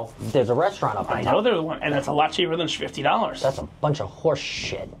Juneau, there's a restaurant up there. I know there's one, and that's a lot cheaper than $50. That's a bunch of horse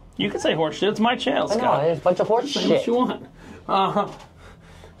shit. You can say horse shit. It's my channel, I Scott. know, it's a bunch of horse Say shit. what you want.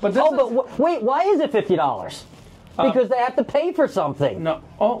 But this wait, why is it $50? Because they have to pay for something. No.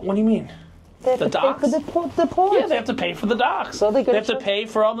 Oh, what do you mean? They have The to docks? pay for the ports. Yeah, they have to pay for the docks. So they have to pay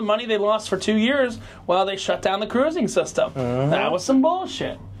for all the money they lost for 2 years while they shut down the cruising system. That was some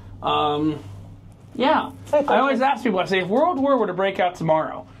bullshit. Yeah. I always ask people, I say, if World War were to break out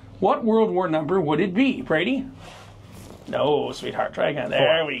tomorrow, what World War number would it be, Brady? No, sweetheart, try again.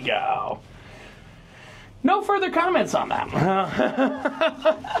 There we go. No further comments on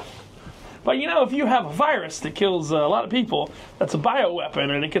that. But you know, if you have a virus that kills a lot of people, that's a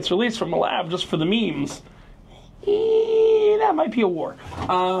bioweapon, and it gets released from a lab just for the memes, that might be a war.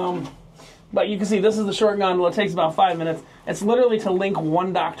 But you can see this is the short gondola. It takes about 5 minutes. It's literally to link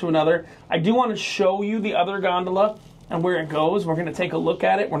one dock to another. I do want to show you the other gondola and where it goes. We're going to take a look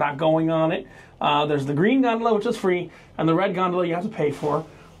at it. We're not going on it. There's the green gondola, which is free, and the red gondola you have to pay for.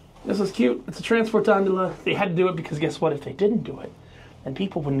 This is cute. It's a transport gondola. They had to do it because guess what? If they didn't do it, then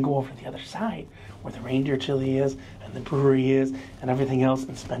people wouldn't go over to the other side where the reindeer chili is and the brewery is and everything else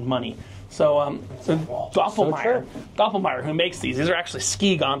and spend money. So Doppelmayr, who makes these are actually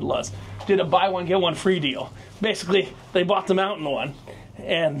ski gondolas, did a buy one, get one free deal. Basically, they bought the mountain one.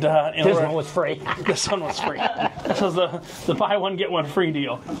 And this one was free. This one was free. This was the buy one, get one free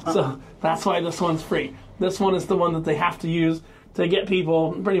deal. So that's why this one's free. This one is the one that they have to use to get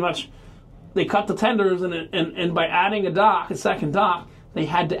people pretty much. They cut the tenders, and by adding a second dock, they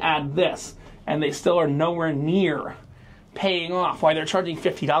had to add this. And they still are nowhere near paying off. Why they're charging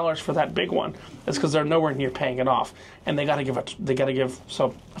 $50 for that big one is because they're nowhere near paying it off. And they got to give.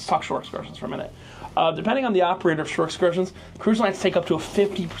 So let's talk shore excursions for a minute. Depending on the operator of shore excursions, cruise lines take up to a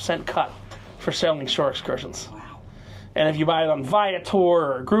 50% cut for sailing shore excursions. Wow. And if you buy it on Viator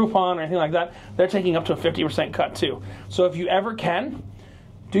or Groupon or anything like that, they're taking up to a 50% cut too. So if you ever can,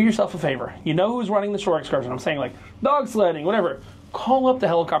 do yourself a favor. You know who's running the shore excursion. I'm saying like dog sledding, whatever. Call up the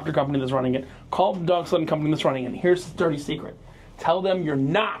helicopter company that's running it. Call the dog sledding company that's running it. Here's the dirty secret. Tell them you're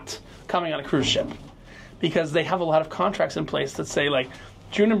not coming on a cruise ship. Because they have a lot of contracts in place that say like,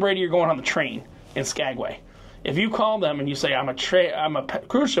 June and Brady are going on the train in Skagway. If you call them and you say, I'm a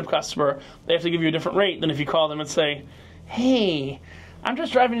cruise ship customer, they have to give you a different rate than if you call them and say, hey, I'm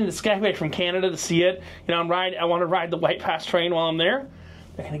just driving into Skagway from Canada to see it. You know, I want to ride the White Pass train while I'm there.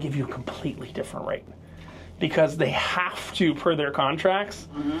 They're going to give you a completely different rate. Because they have to, per their contracts,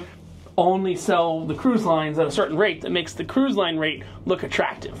 only sell the cruise lines at a certain rate that makes the cruise line rate look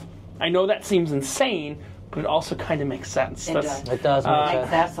attractive. I know that seems insane, but it also kind of makes sense. It does. It does make sense.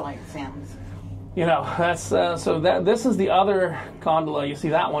 Makes excellent sense. You know, that's so that this is the other gondola. You see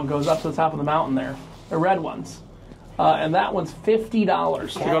that one goes up to the top of the mountain there, the red ones, and that one's $50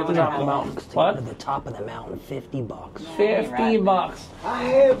 to go to the top of the mountain. What? To the top of the mountain, $50. $50. I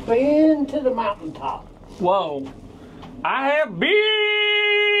have been to the mountaintop. Whoa! I have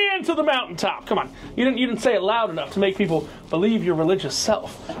been to the mountaintop. Come on, you didn't say it loud enough to make people believe your religious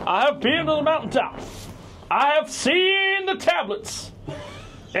self. I have been to the mountaintop. I have seen the tablets.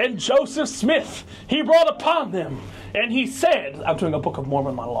 And Joseph Smith, he brought upon them, and he said, I'm doing a Book of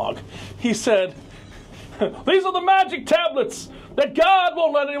Mormon monologue, he said, these are the magic tablets that God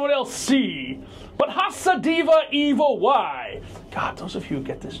won't let anyone else see. But Hasadiva Evil Y. God, those of you who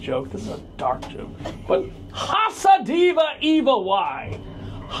get this joke, this is a dark joke. But Hasadiva Evil Y.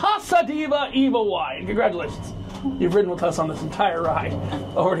 Hasadiva Evil Y. And congratulations. You've ridden with us on this entire ride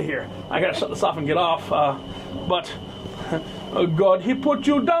over to here. I gotta shut this off and get off. But God, he put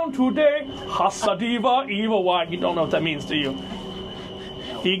you down today. Hasadiva Evil Y. You don't know what that means, do you?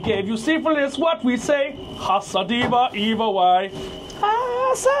 He gave you syphilis, what we say. Hasadiva Evil Y.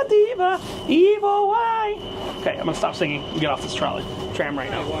 Hasadiva Evil Y. Okay, I'm gonna stop singing and get off this tram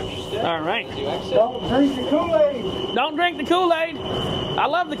right now. All right. Don't drink the Kool-Aid. Don't drink the Kool-Aid. I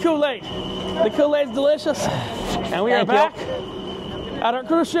love the Kool-Aid. The Kool-Aid's delicious. And we are back at our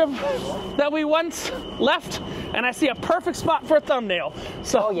cruise ship that we once left, and I see a perfect spot for a thumbnail.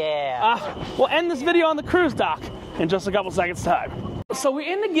 So we'll end this video on the cruise dock in just a couple seconds time. So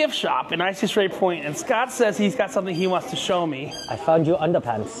we're in the gift shop in Icy Straight Point, and Scott says he's got something he wants to show me. I found you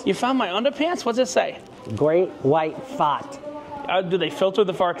underpants. You found my underpants? What's it say? Great white fart. Do they filter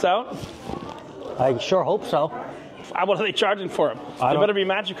the farts out? I sure hope so. What are they charging for them? They better be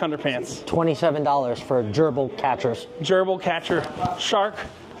magic underpants. $27 for gerbil catchers. Gerbil catcher, shark,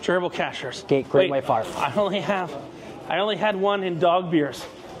 gerbil catchers. Great white fart. I only had one in dog beers.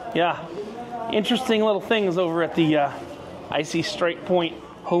 Yeah, interesting little things over at the Icy Straight Point,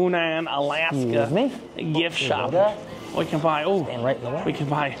 Hoonah Alaska gift shop. We can buy. We can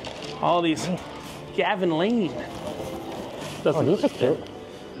buy all these. Gavin Lane. These are cute.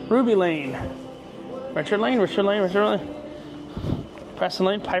 Ruby Lane. Richard Lane. Preston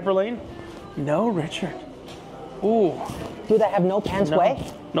Lane, Piper Lane. No, Richard. Ooh. Do they have no pants way?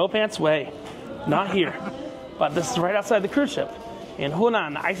 No pants way. Not here. But this is right outside the cruise ship in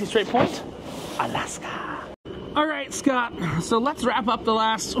Hoonah, Icy Straight Point, Alaska. All right, Scott. So let's wrap up the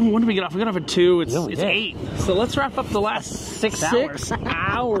last. When did we get off? We got off at 2. It's 8. So let's wrap up the last 6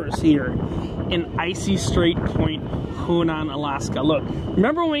 hours here in Icy Straight Point, Hoonah, Alaska. Look,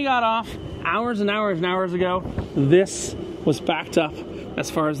 remember when we got off hours and hours and hours ago? This was backed up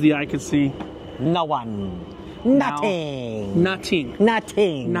as far as the eye could see. No one. Nothing.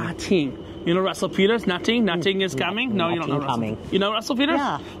 Nothing. You know Russell Peters? Nothing is coming? No, you don't know Russell. You know Russell Peters?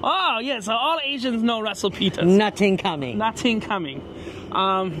 Yeah. Oh, yeah, so all Asians know Russell Peters. Nothing coming.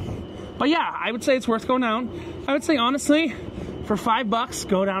 But yeah, I would say it's worth going down. I would say, honestly, for $5,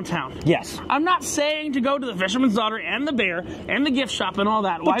 go downtown. Yes. I'm not saying to go to the Fisherman's Daughter and the Bear and the gift shop and all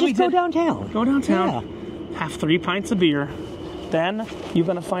that. But just go downtown. Go downtown. Yeah. Have 3 pints of beer. Then you're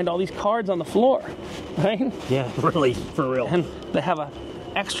going to find all these cards on the floor, right? Yeah, really, for real. And they have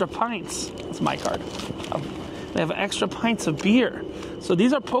extra pints. That's my card. They have extra pints of beer. So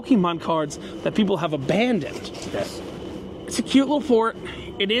these are Pokemon cards that people have abandoned. Yes. It's a cute little fort.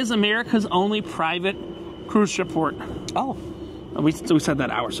 It is America's only private cruise ship port. Oh. We said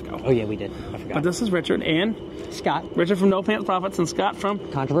that hours ago. Oh, yeah, we did. I forgot. But this is Richard and Scott. Richard from No Pants Profits and Scott from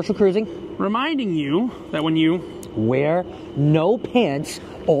Controversial Cruising. Reminding you that when you wear no pants,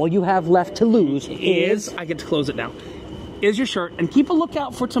 all you have left to lose is... I get to close it now. Is your shirt. And keep a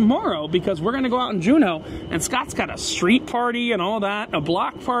lookout for tomorrow because we're going to go out in Juneau and Scott's got a street party and all that, a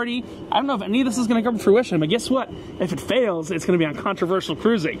block party. I don't know if any of this is going to come to fruition, but guess what? If it fails, it's going to be on Controversial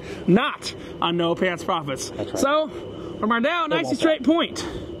Cruising, not on No Pants Profits. That's right. So From our down Icy Straight Point.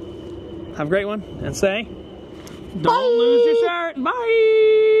 Have a great one and say, don't lose your shirt.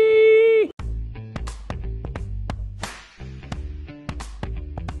 Bye.